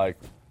thing was like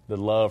the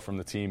love from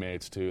the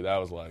teammates too. That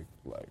was like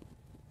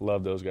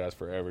love those guys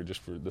forever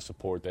just for the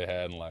support they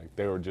had, and like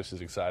they were just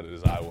as excited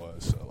as I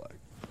was. So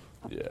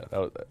that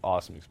was an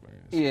awesome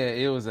experience. Yeah,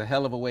 it was a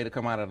hell of a way to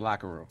come out of the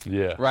locker room.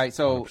 Yeah, right.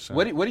 So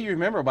 100%. what do you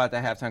remember about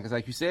that halftime? Because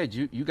like you said,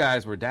 you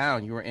guys were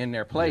down, you were in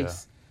their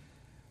place,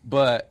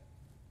 but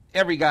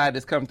every guy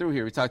that's come through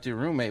here, we talked to your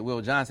roommate, Will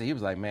Johnson, he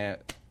was like, man,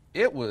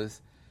 you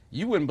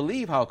wouldn't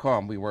believe how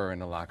calm we were in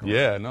the locker room.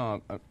 Yeah,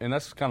 no, and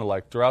that's kind of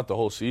like throughout the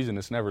whole season,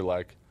 it's never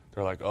like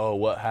they're like, oh,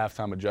 what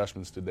halftime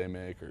adjustments did they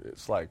make? Or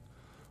it's like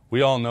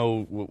we all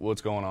know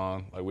what's going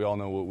on. Like we all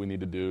know what we need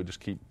to do, just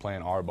keep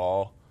playing our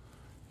ball,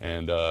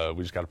 and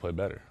we just got to play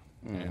better.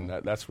 And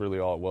that's really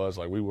all it was.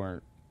 Like we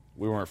weren't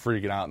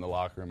freaking out in the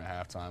locker room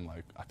at halftime.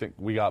 Like I think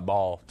we got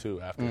ball, too,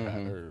 after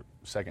or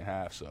second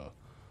half, so.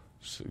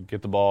 Just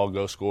get the ball,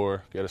 go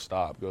score, get a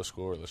stop, go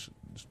score. Let's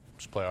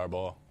just play our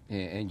ball.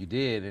 Yeah, and you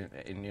did.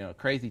 And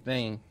crazy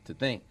thing to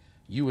think,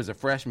 you was a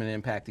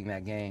freshman impacting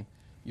that game.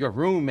 Your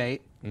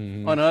roommate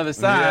on the other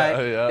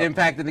side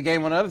impacted the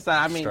game on the other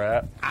side. I mean,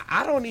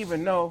 I don't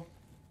even know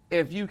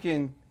if you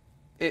can,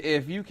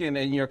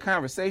 in your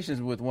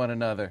conversations with one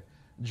another,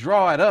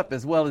 draw it up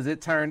as well as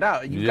it turned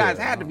out. You guys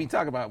had to be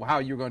talking about how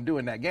you were going to do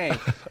in that game.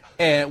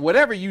 And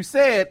whatever you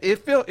said,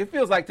 it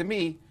feels like to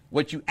me,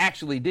 what you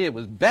actually did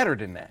was better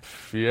than that.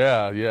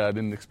 Yeah, I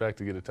didn't expect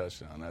to get a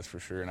touchdown, that's for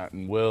sure.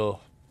 And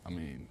Will, I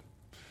mean,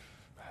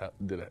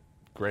 did a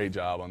great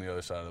job on the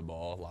other side of the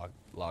ball,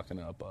 locking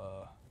up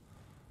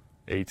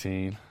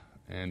 18.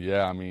 And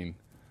I mean,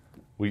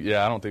 I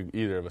don't think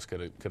either of us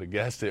could have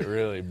guessed it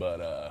really,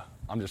 but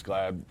I'm just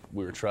glad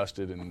we were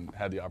trusted and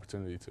had the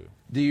opportunity to.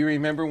 Do you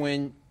remember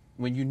when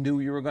you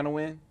knew you were going to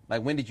win?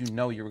 Like, when did you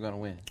know you were going to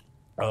win?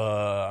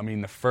 I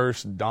mean,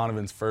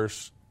 Donovan's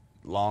first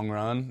long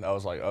run, I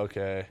was like,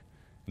 okay.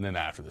 And then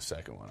after the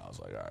second one, I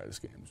was like, all right, this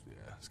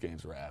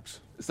game's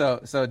wraps. So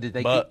did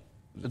they? But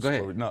go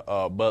ahead.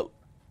 no, but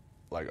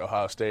like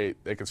Ohio State,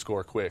 they could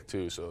score quick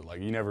too. So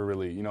like you never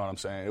really, you know what I'm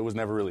saying? It was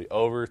never really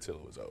over till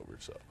it was over.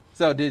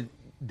 So did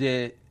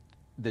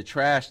the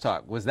trash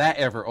talk, was that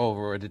ever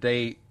over, or did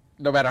they,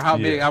 no matter how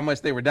big, how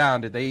much they were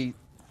down, did they?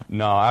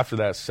 No, after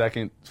the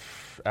second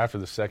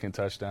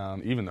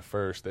touchdown, even the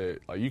first, they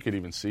like you could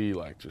even see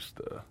like just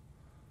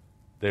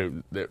they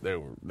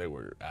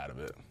were out of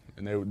it,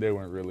 and they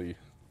weren't really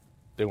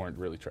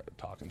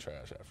talking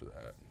trash after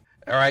that.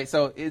 All right,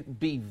 so it'd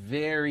be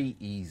very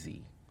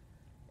easy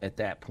at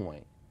that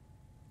point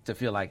to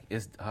feel like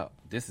this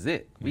is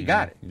it, we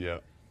got it. Yeah.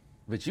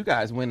 But you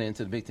guys went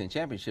into the Big Ten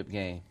championship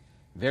game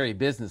very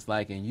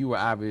businesslike, and you were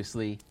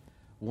obviously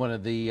one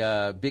of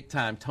the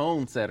big-time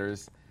tone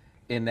setters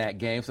in that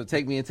game. So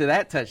take me into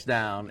that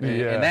touchdown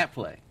and that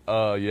play.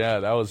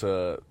 That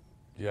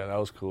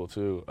was cool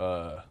too.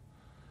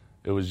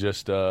 It was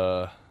just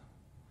I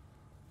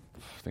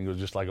think it was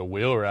just like a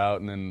wheel route,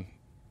 and then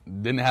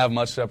didn't have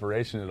much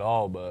separation at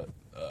all. But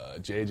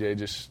JJ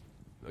just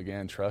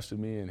again trusted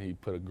me, and he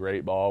put a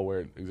great ball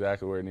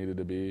exactly where it needed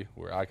to be,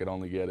 where I could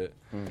only get it.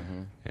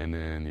 Mm-hmm. And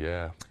then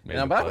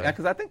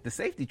because I think the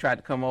safety tried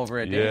to come over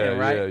at the end,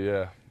 right?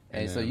 Yeah.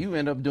 And so you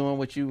end up doing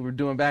what you were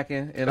doing back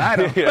in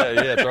Idaho.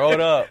 yeah, throw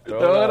it up.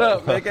 Throw it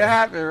up, make it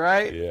happen,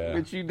 right? Yeah.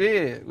 Which you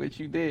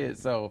did.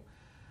 So,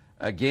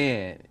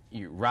 again,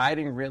 you're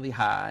riding really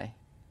high.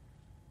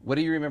 What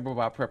do you remember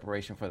about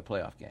preparation for the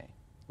playoff game?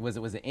 Was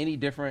it any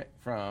different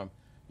from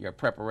your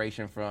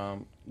preparation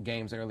from 4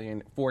 games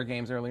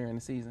earlier in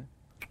the season?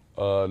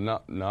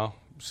 No.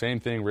 Same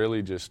thing,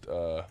 really, just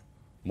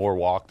more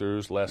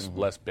walkthroughs,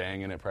 less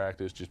banging at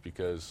practice, just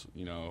because,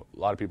 a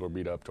lot of people are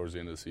beat up towards the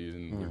end of the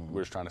season.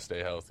 We're just trying to stay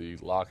healthy,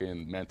 lock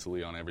in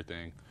mentally on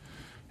everything.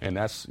 And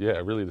that's,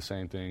 really the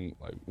same thing.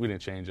 Like, we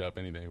didn't change up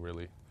anything,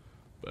 really.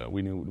 But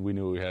we knew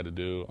what we had to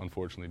do.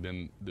 Unfortunately,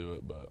 didn't do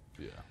it, but,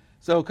 yeah.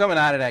 So coming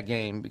out of that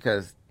game,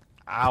 because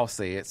I'll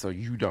say it so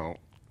you don't,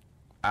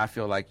 I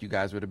feel like you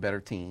guys were the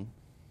better team.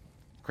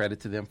 Credit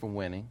to them for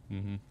winning.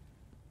 Mm-hmm.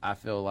 I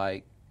feel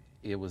like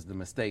it was the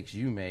mistakes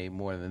you made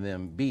more than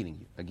them beating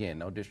you. Again,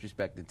 no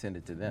disrespect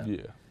intended to them.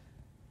 Yeah.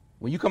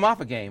 When you come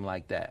off a game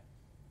like that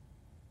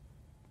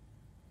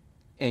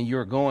and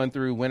you're going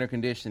through winter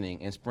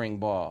conditioning and spring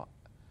ball,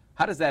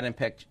 how does that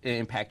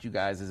impact you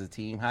guys as a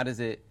team? How does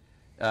it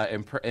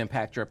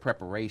impact your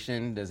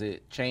preparation? Does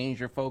it change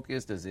your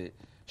focus? Does it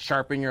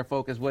sharpen your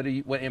focus? What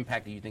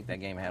impact do you think that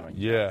game had on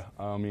you? Yeah,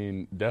 I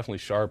mean, definitely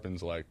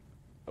sharpens. Like,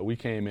 we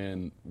came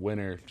in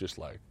winter just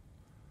like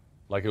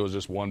it was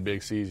just one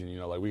big season,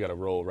 like we got to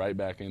roll right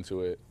back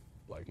into it,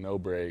 like no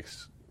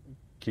breaks,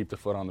 keep the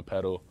foot on the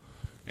pedal.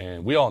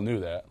 And we all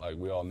knew that. Like,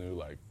 we all knew,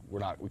 like,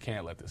 we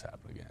can't let this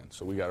happen again.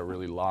 So we got to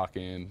really lock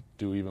in,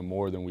 do even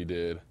more than we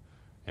did.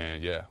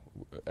 And,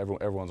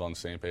 everyone's on the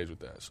same page with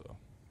that. So.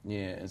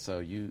 Yeah, and so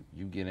you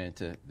get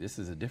into, this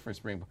is a different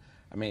spring.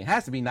 I mean, it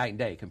has to be night and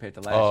day compared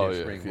to last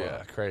year's spring ball.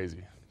 Yeah,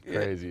 crazy.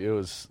 It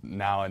was,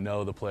 now I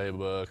know the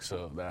playbook,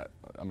 so that,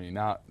 I mean,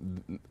 now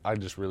I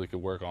just really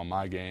could work on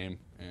my game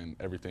and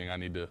everything I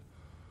need to,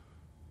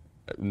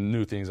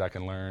 new things I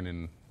can learn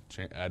and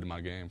add to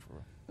my game.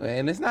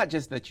 And it's not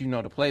just that you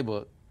know the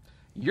playbook,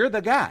 you're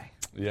the guy.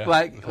 Yeah.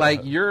 Like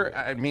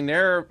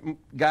there are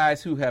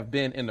guys who have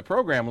been in the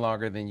program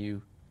longer than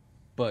you,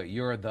 but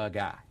you're the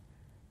guy.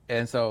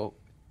 And so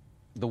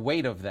the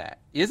weight of that,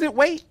 is it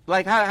weight?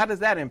 Like, how does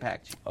that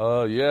impact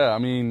you? I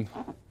mean,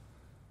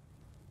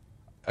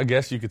 I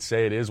guess you could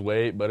say it is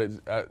weight, but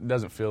it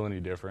doesn't feel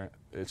any different.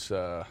 It's,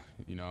 I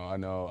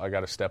know I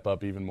got to step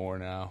up even more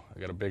now. I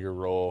got a bigger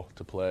role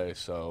to play,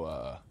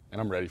 so,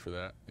 and I'm ready for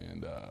that.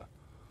 And,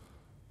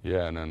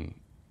 and then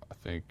I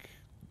think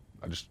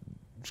I just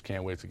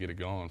can't wait to get it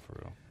going for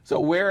real. So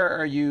where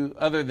are you,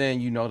 other than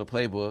the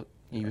playbook,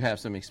 you have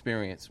some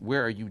experience,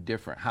 where are you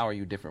different? How are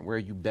you different? Where are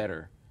you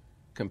better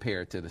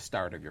compared to the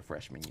start of your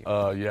freshman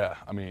year?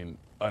 I mean,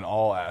 in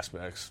all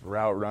aspects,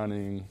 route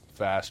running,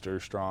 faster,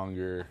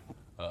 stronger,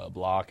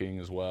 blocking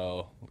as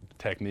well,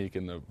 technique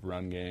in the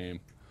run game,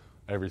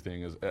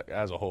 everything is,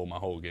 as a whole, my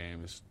whole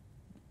game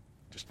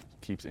just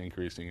keeps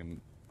increasing,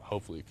 and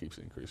hopefully it keeps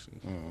increasing.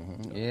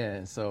 Mm-hmm.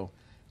 Yeah, so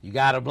you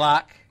got to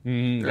block,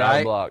 right? Got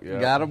to block, yeah. You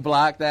got to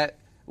block that.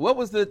 What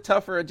was the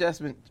tougher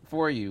adjustment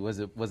for you? Was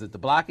it the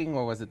blocking,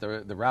 or was it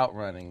the route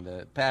running,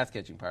 the pass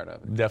catching part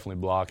of it? Definitely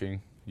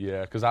blocking,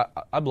 yeah, because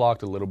I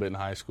blocked a little bit in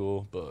high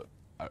school, but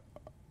I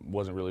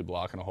wasn't really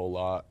blocking a whole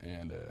lot,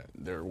 and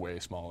they're way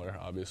smaller,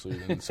 obviously,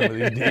 than some of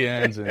these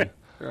DNs. And,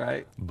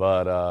 right.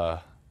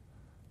 But,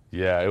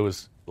 it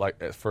was like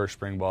at first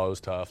spring ball, it was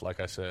tough, like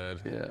I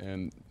said. Yeah.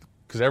 And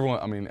because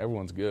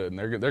everyone's good, and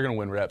they're going to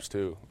win reps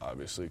too,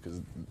 obviously,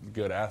 because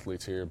good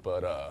athletes here.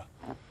 But,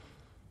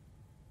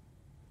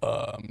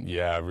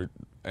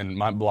 and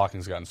my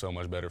blocking's gotten so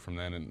much better from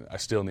then, and I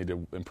still need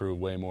to improve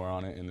way more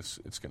on it, and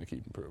it's going to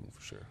keep improving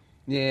for sure.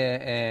 Yeah,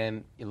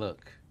 and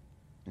look,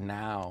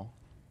 now,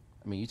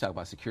 I mean, you talk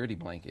about security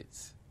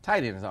blankets.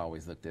 Tight end is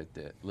always looked at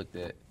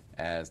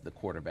as the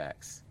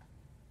quarterbacks.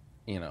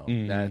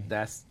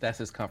 That's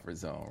his comfort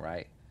zone,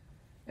 right?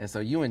 And so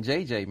you and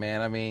JJ,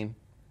 man, I mean,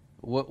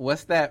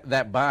 what's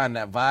that bond,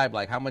 that vibe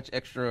like? How much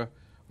extra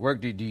work?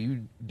 Do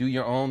you do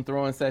your own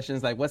throwing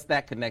sessions? Like, what's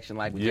that connection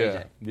like with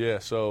JJ? Yeah.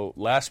 So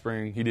last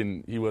spring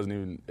he wasn't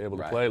even able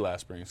to play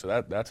last spring.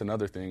 So that's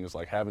another thing is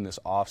like having this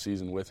off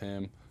season with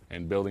him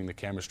and building the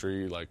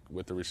chemistry like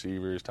with the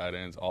receivers, tight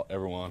ends,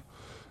 everyone.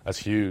 That's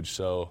huge.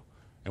 So,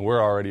 and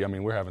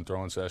we're having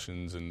throwing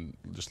sessions and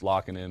just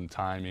locking in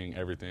timing,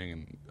 everything,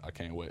 and I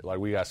can't wait. Like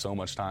we got so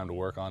much time to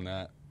work on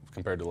that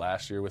compared to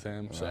last year with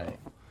him. So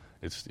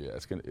it's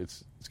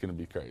gonna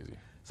be crazy.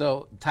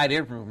 So tight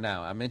end room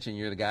now. I mentioned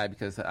you're the guy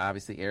because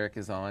obviously Eric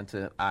is on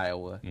to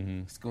Iowa,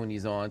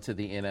 Scooney's on to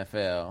the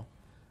NFL.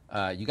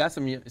 You got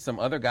some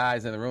other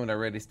guys in the room that are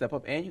ready to step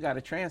up, and you got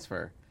a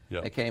transfer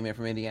that came in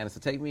from Indiana. So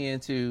take me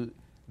into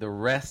the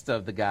rest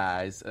of the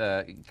guys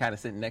kind of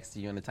sitting next to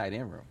you in the tight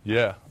end room.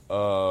 Yeah.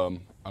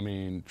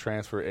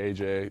 Transfer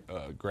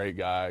AJ, great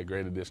guy,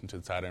 great addition to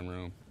the tight end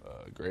room,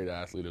 great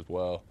athlete as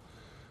well.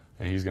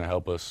 And he's going to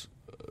help us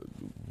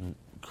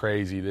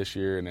crazy this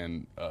year. And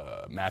then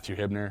Matthew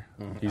Hibner,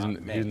 he's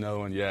another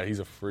one. Yeah, he's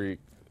a freak.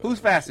 Who's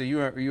faster,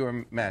 you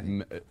or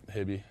Matthew?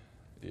 Hibby.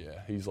 Yeah,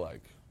 he's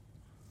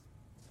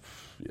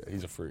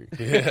a freak.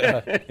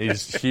 Yeah,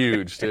 he's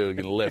huge too. He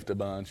can lift a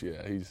bunch.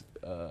 Yeah,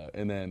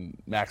 and then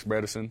Max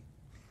Bredesen.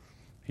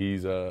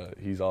 He's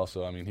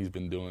also. He's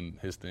been doing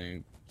his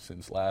thing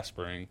since last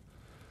spring.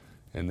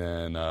 And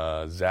then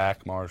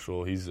Zach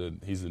Marshall. He's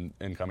an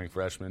incoming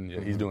freshman.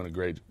 Yeah, he's doing a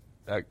great.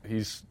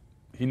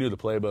 He knew the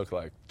playbook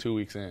like 2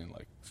 weeks in.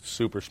 Like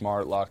super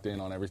smart, locked in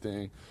on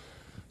everything.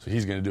 So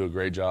he's going to do a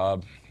great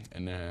job.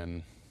 And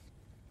then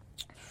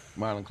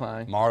Marlon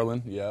Klein.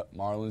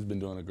 Marlon's been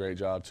doing a great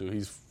job too.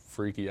 He's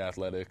freaky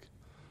athletic,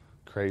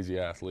 crazy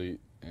athlete,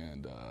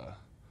 and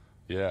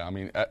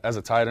as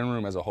a tight end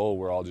room as a whole,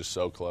 we're all just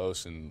so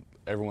close, and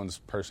everyone's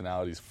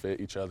personalities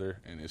fit each other,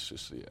 and it's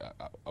just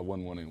I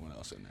wouldn't want anyone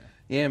else in there.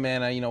 Yeah,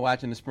 man.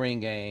 Watching the spring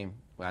game,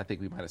 I think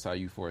we might have saw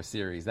you for a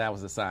series. That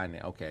was a sign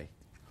that okay,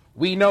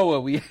 we know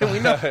what we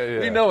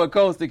know what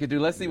Colston can do.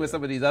 Let's see what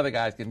some of these other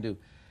guys can do.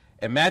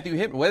 And Matthew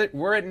Hibner,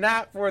 were it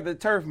not for the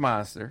turf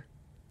monster.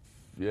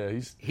 Yeah,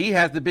 he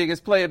has the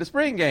biggest play of the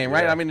spring game,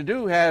 right? The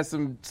dude has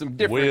some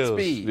different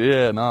wheels. Speed.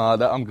 Yeah,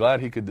 I'm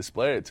glad he could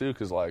display it too,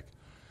 because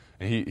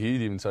and he'd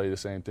even tell you the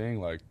same thing.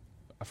 Like,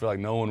 I feel like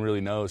no one really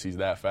knows he's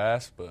that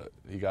fast, but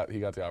he got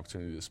the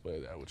opportunity to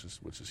display that, which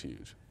is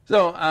huge.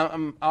 So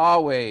I'm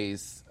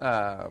always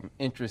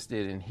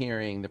interested in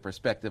hearing the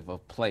perspective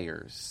of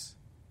players,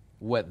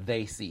 what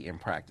they see in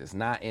practice,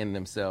 not in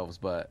themselves,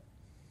 but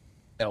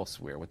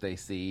elsewhere, what they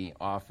see,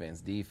 offense,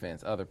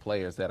 defense, other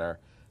players that are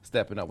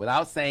stepping up.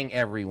 Without saying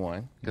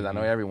everyone, because I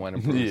know everyone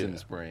improves in the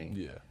spring.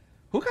 Yeah.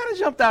 Who kind of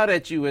jumped out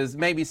at you as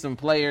maybe some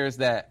players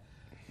that,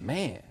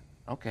 man,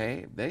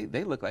 okay, they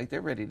look like they're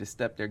ready to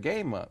step their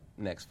game up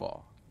next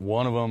fall?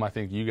 One of them I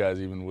think you guys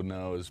even would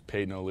know is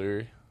Peyton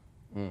O'Leary.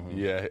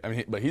 Yeah,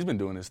 but he's been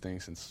doing this thing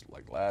since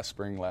like last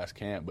spring, last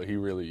camp, but he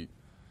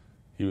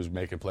was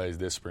making plays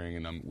this spring,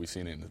 and we've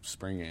seen it in the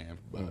spring game.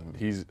 But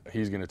he's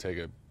going to take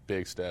a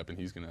big step, and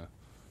he's going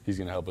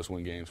to help us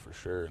win games for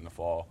sure in the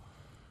fall.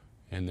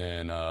 And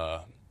then I'm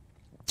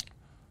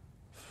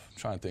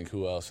trying to think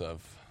who else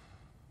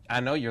I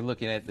know you're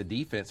looking at the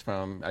defense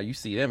you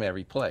see them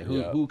every play.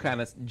 Who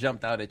kind of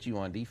jumped out at you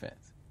on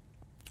defense?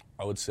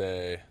 I would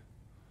say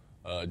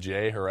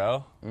Jay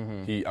Harrell.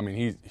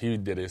 He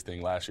did his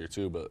thing last year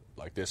too, but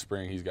like this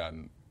spring he's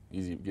getting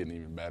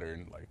even better,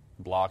 and like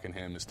blocking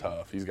him is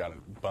tough. He's got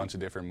a bunch of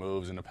different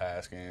moves in the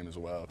pass game as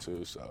well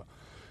too, so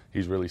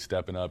he's really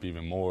stepping up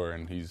even more,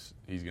 and he's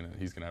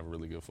gonna have a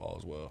really good fall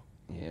as well.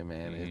 Yeah,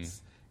 man,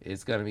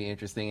 it's going to be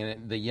interesting.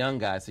 And the young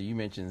guys, so you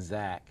mentioned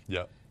Zach.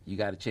 Yep. You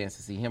got a chance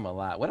to see him a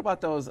lot. What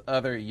about those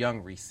other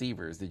young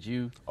receivers? Did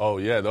you? Oh,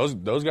 yeah, those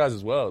guys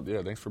as well.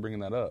 Yeah, thanks for bringing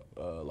that up.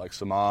 Like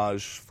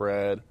Samaj,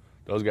 Fred,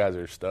 those guys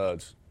are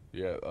studs.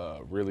 Yeah,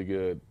 really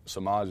good.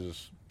 Samaj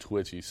is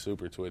twitchy,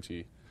 super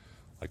twitchy,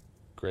 like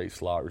great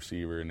slot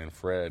receiver. And then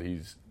Fred,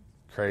 he's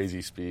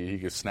crazy speed. He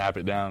could snap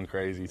it down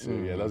crazy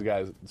too. Yeah, those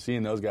guys,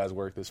 seeing those guys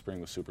work this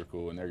spring was super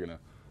cool, and they're gonna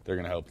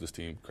help this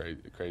team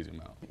crazy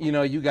amount.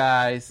 You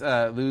guys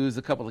lose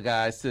a couple of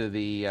guys to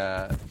the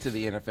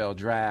NFL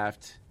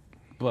draft,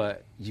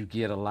 but you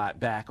get a lot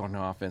back on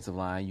the offensive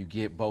line. You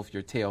get both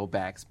your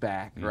tailbacks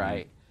back,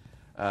 right?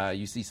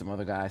 You see some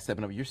other guys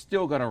stepping up. You're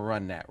still gonna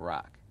run that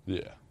rock.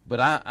 Yeah. But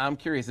I'm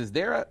curious: is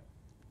there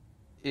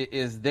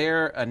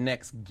a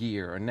next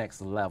gear, a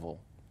next level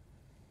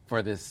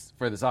for this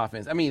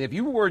offense? If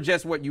you were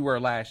just what you were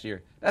last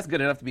year, that's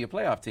good enough to be a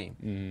playoff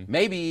team.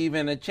 Maybe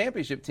even a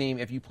championship team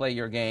if you play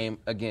your game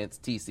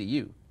against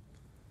TCU.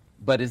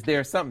 But is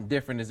there something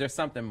different? Is there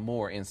something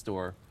more in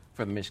store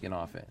for the Michigan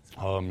offense?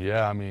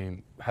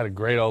 Had a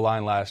great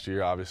O-line last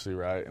year, obviously,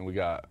 right? And we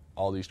got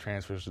all these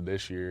transfers to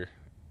this year.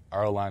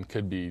 Our O-line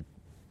could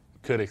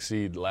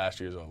exceed last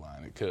year's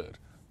O-line. It could.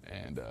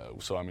 And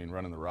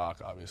running the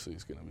rock, obviously,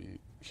 is going to be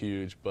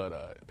huge.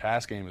 But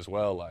pass game as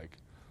well,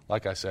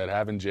 like I said,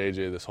 having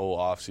JJ this whole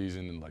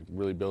offseason and like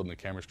really building the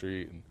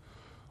chemistry and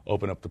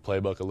open up the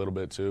playbook a little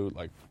bit too.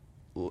 Like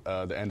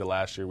the end of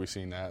last year, we've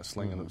seen that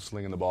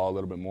slinging the ball a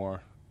little bit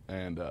more,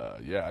 And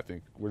I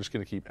think we're just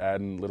going to keep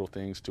adding little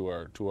things to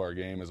our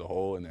game as a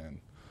whole, and then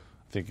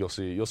I think you'll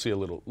see a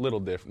little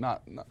different.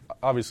 Not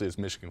obviously it's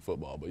Michigan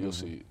football, but you'll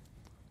see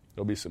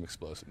there'll be some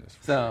explosiveness.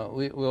 So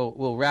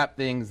we'll wrap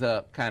things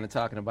up, kind of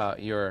talking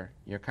about your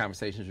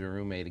conversations with your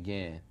roommate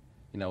again.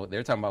 You know,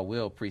 they're talking about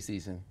Will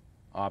preseason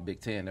All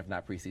Big Ten, if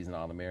not preseason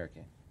All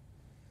American.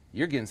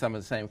 You're getting some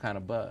of the same kind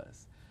of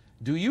buzz.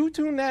 Do you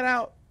tune that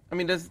out? I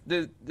mean, does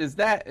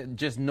that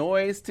just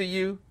noise to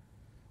you?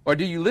 Or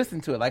do you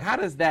listen to it? Like, how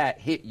does that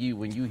hit you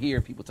when you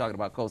hear people talking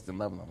about Colston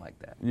Loveland like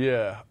that?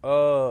 Yeah,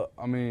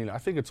 I mean, I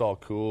think it's all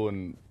cool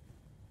and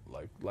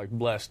like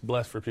blessed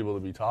for people to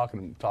be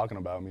talking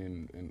about me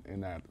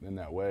in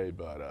that way.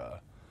 But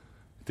at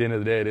the end of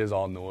the day, it is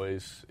all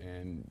noise,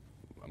 and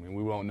I mean,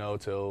 we won't know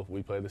till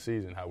we play the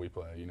season how we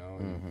play, you know.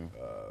 And,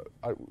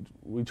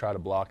 we try to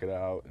block it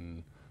out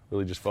and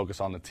really just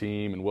focus on the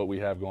team and what we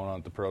have going on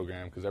at the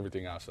program, because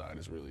everything outside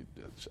is really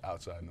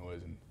outside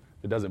noise, and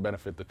if it doesn't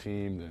benefit the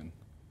team, then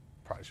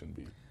probably shouldn't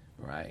be.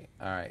 Right.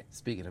 All right.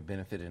 Speaking of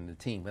benefiting the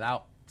team,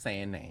 without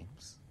saying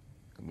names,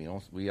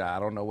 I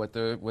don't know what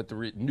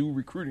the new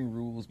recruiting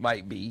rules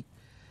might be,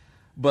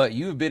 but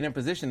you've been in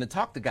position to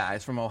talk to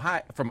guys from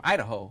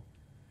Idaho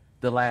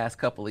the last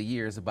couple of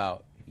years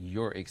about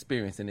your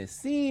experience, and it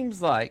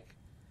seems like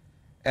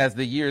as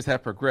the years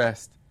have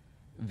progressed,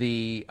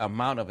 the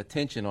amount of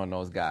attention on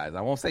those guys,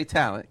 I won't say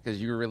talent because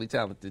you're really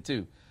talented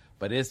too,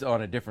 but it's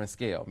on a different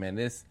scale, man.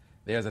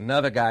 There's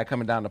another guy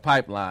coming down the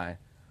pipeline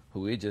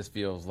who it just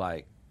feels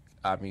like,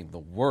 I mean, the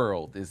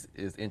world is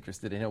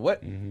interested in him.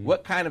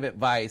 What kind of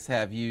advice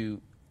have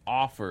you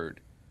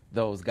offered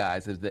those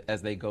guys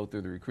as they go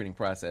through the recruiting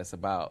process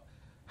about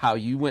how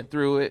you went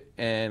through it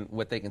and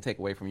what they can take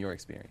away from your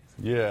experience?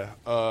 Yeah,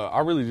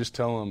 I really just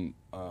tell them,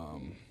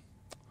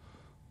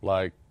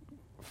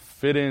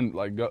 fit in,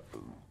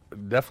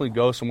 definitely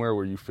go somewhere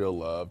where you feel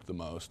loved the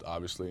most,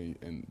 obviously,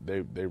 and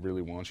they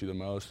really want you the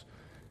most.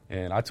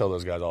 And I tell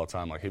those guys all the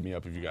time, hit me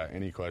up if you got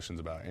any questions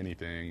about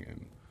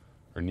anything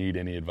or need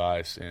any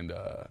advice. And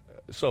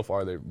so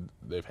far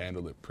they've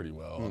handled it pretty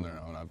well on their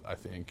own, I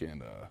think.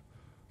 And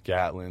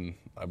Gatlin,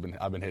 I've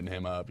been hitting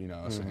him up,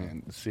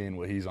 seeing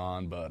what he's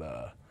on. But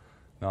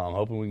no, I'm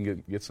hoping we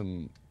can get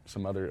some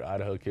other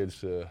Idaho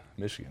kids to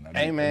Michigan.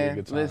 Hey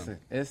man, listen,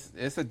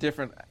 it's a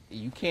different.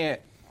 You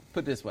can't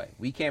put it this way.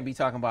 We can't be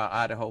talking about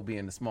Idaho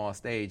being the small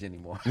stage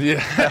anymore.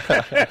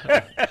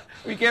 Yeah.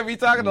 We can't be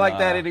talking like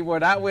that anymore.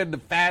 Not when the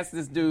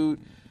fastest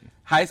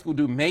high school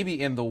dude,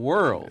 maybe in the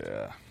world,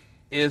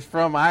 is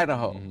from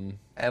Idaho.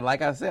 And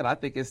like I said, I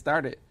think it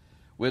started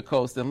with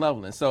Colston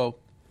Loveland. So,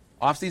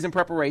 off-season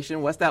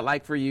preparation, what's that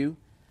like for you?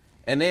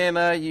 And then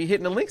you're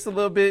hitting the links a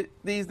little bit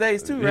these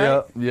days too,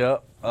 right? Yeah.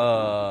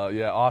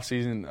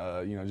 Off-season,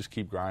 just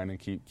keep grinding,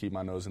 keep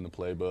my nose in the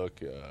playbook.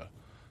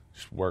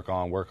 Just work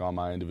on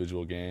my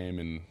individual game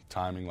and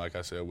timing, like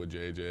I said, with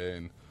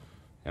JJ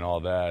and all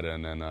that.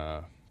 And then,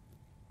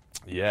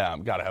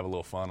 I've got to have a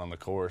little fun on the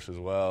course as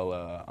well.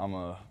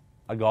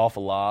 I golf a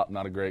lot. I'm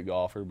not a great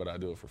golfer, but I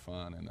do it for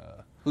fun. And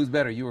who's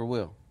better, you or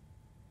Will?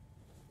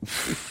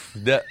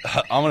 I'm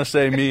going to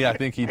say me. I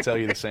think he'd tell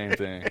you the same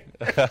thing.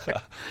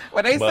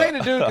 Well, they say the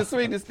dude can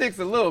swing the sticks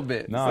a little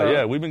bit.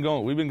 Yeah, we've been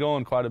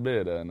going quite a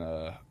bit, and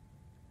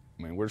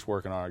we're just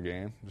working on our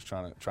game, just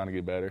trying to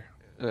get better.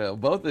 Well,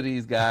 both of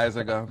these guys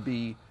are going to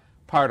be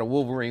part of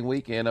Wolverine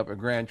Weekend up at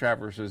Grand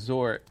Traverse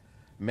Resort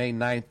May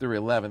 9th through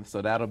 11th,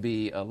 so that'll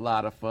be a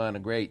lot of fun, a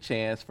great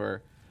chance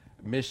for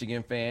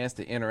Michigan fans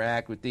to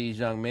interact with these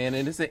young men,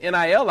 and it's an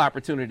NIL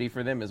opportunity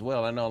for them as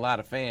well. I know a lot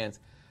of fans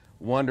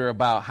wonder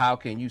about how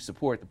can you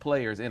support the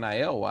players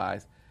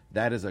NIL-wise.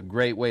 That is a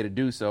great way to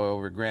do so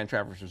over at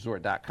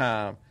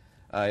GrandTraverseResort.com.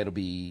 It'll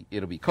be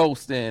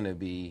Colston, it'll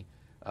be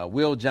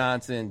Will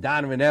Johnson,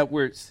 Donovan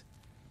Edwards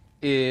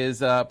is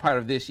part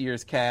of this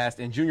year's cast,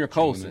 and Junior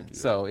Colston. Yeah.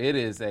 So it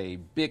is a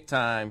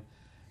big-time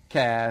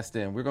cast,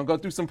 and we're going to go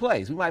through some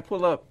plays. We might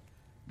pull up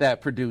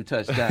that Purdue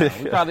touchdown.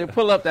 We probably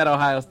pull up that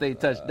Ohio State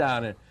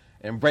touchdown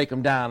and break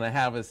them down and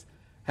have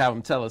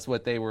them tell us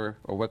what they were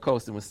or what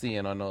Colston was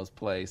seeing on those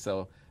plays.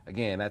 So,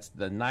 again, that's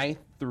the 9th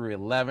through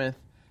 11th.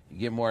 You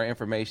get more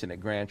information at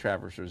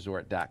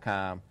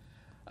GrandTraverseResort.com.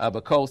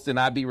 But, Colston,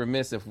 I'd be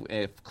remiss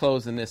if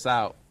closing this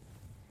out,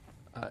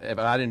 if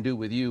I didn't do it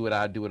with you, what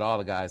I'd do with all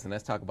the guys, and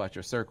let's talk about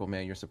your circle,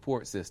 man, your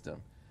support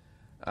system.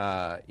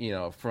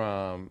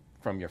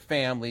 From your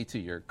family to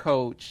your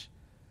coach.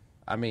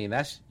 I mean,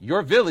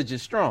 your village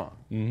is strong.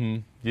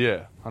 Mm-hmm.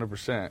 Yeah,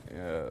 100%.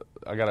 Yeah,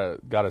 I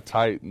got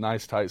a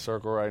nice tight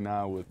circle right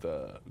now with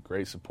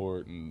great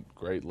support and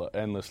great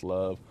endless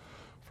love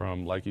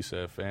from, like you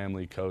said,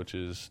 family,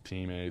 coaches,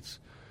 teammates,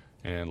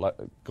 and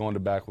going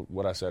back with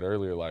what I said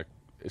earlier,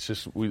 it's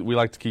just we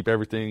like to keep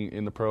everything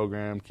in the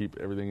program, keep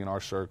everything in our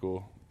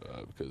circle,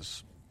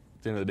 because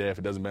at the end of the day, if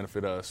it doesn't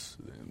benefit us,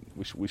 then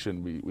we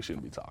shouldn't be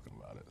talking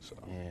about it. So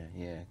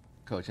yeah.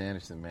 Coach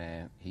Anderson,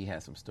 man, he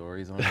has some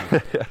stories on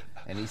him.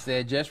 And he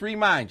said, just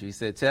remind you, he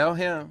said, tell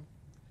him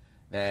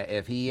that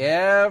if he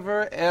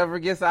ever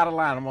gets out of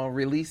line, I'm going to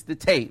release the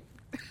tape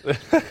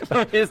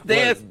from his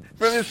dance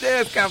From his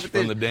dance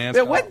competition. From the dance.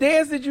 Man, what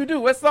dance did you do?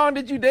 What song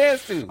did you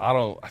dance to?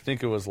 I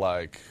think it was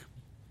like,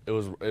 it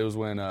was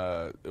when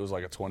it was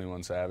like a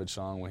 21 Savage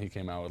song when he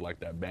came out with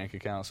like that bank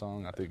account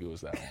song. I think it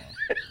was that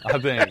one. I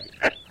think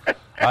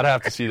I'd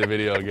have to see the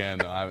video again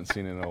though. I haven't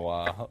seen it in a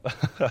while.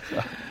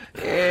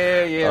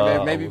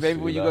 Man. Maybe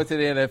when you go to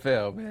the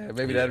NFL, man,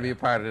 maybe that'll be a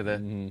part of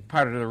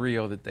the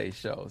reel that they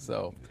show.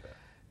 So,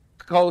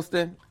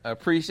 Colston,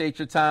 appreciate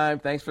your time.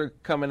 Thanks for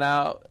coming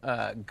out.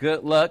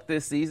 Good luck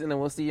this season, and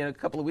we'll see you in a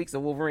couple of weeks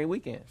at Wolverine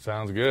Weekend.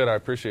 Sounds good. I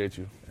appreciate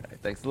you. All right,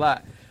 thanks a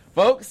lot.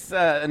 Folks,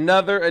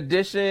 another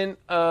edition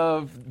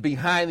of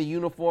Behind the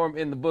Uniform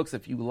in the books.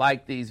 If you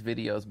like these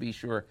videos, be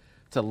sure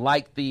to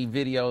like the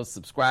videos,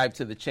 subscribe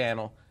to the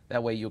channel.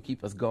 That way you'll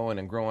keep us going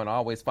and growing.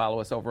 Always follow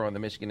us over on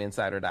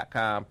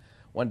themichiganinsider.com.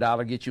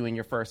 $1 gets you in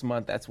your first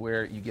month. That's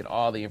where you get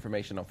all the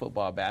information on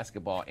football,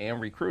 basketball, and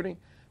recruiting.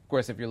 Of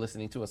course, if you're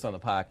listening to us on the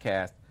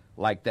podcast,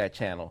 like that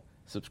channel,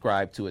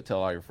 subscribe to it,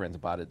 tell all your friends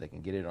about it. They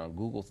can get it on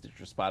Google,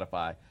 Stitcher,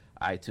 Spotify,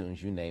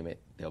 iTunes, you name it.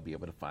 They'll be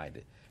able to find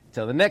it.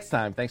 Until the next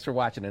time, thanks for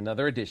watching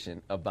another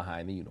edition of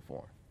Behind the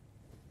Uniform.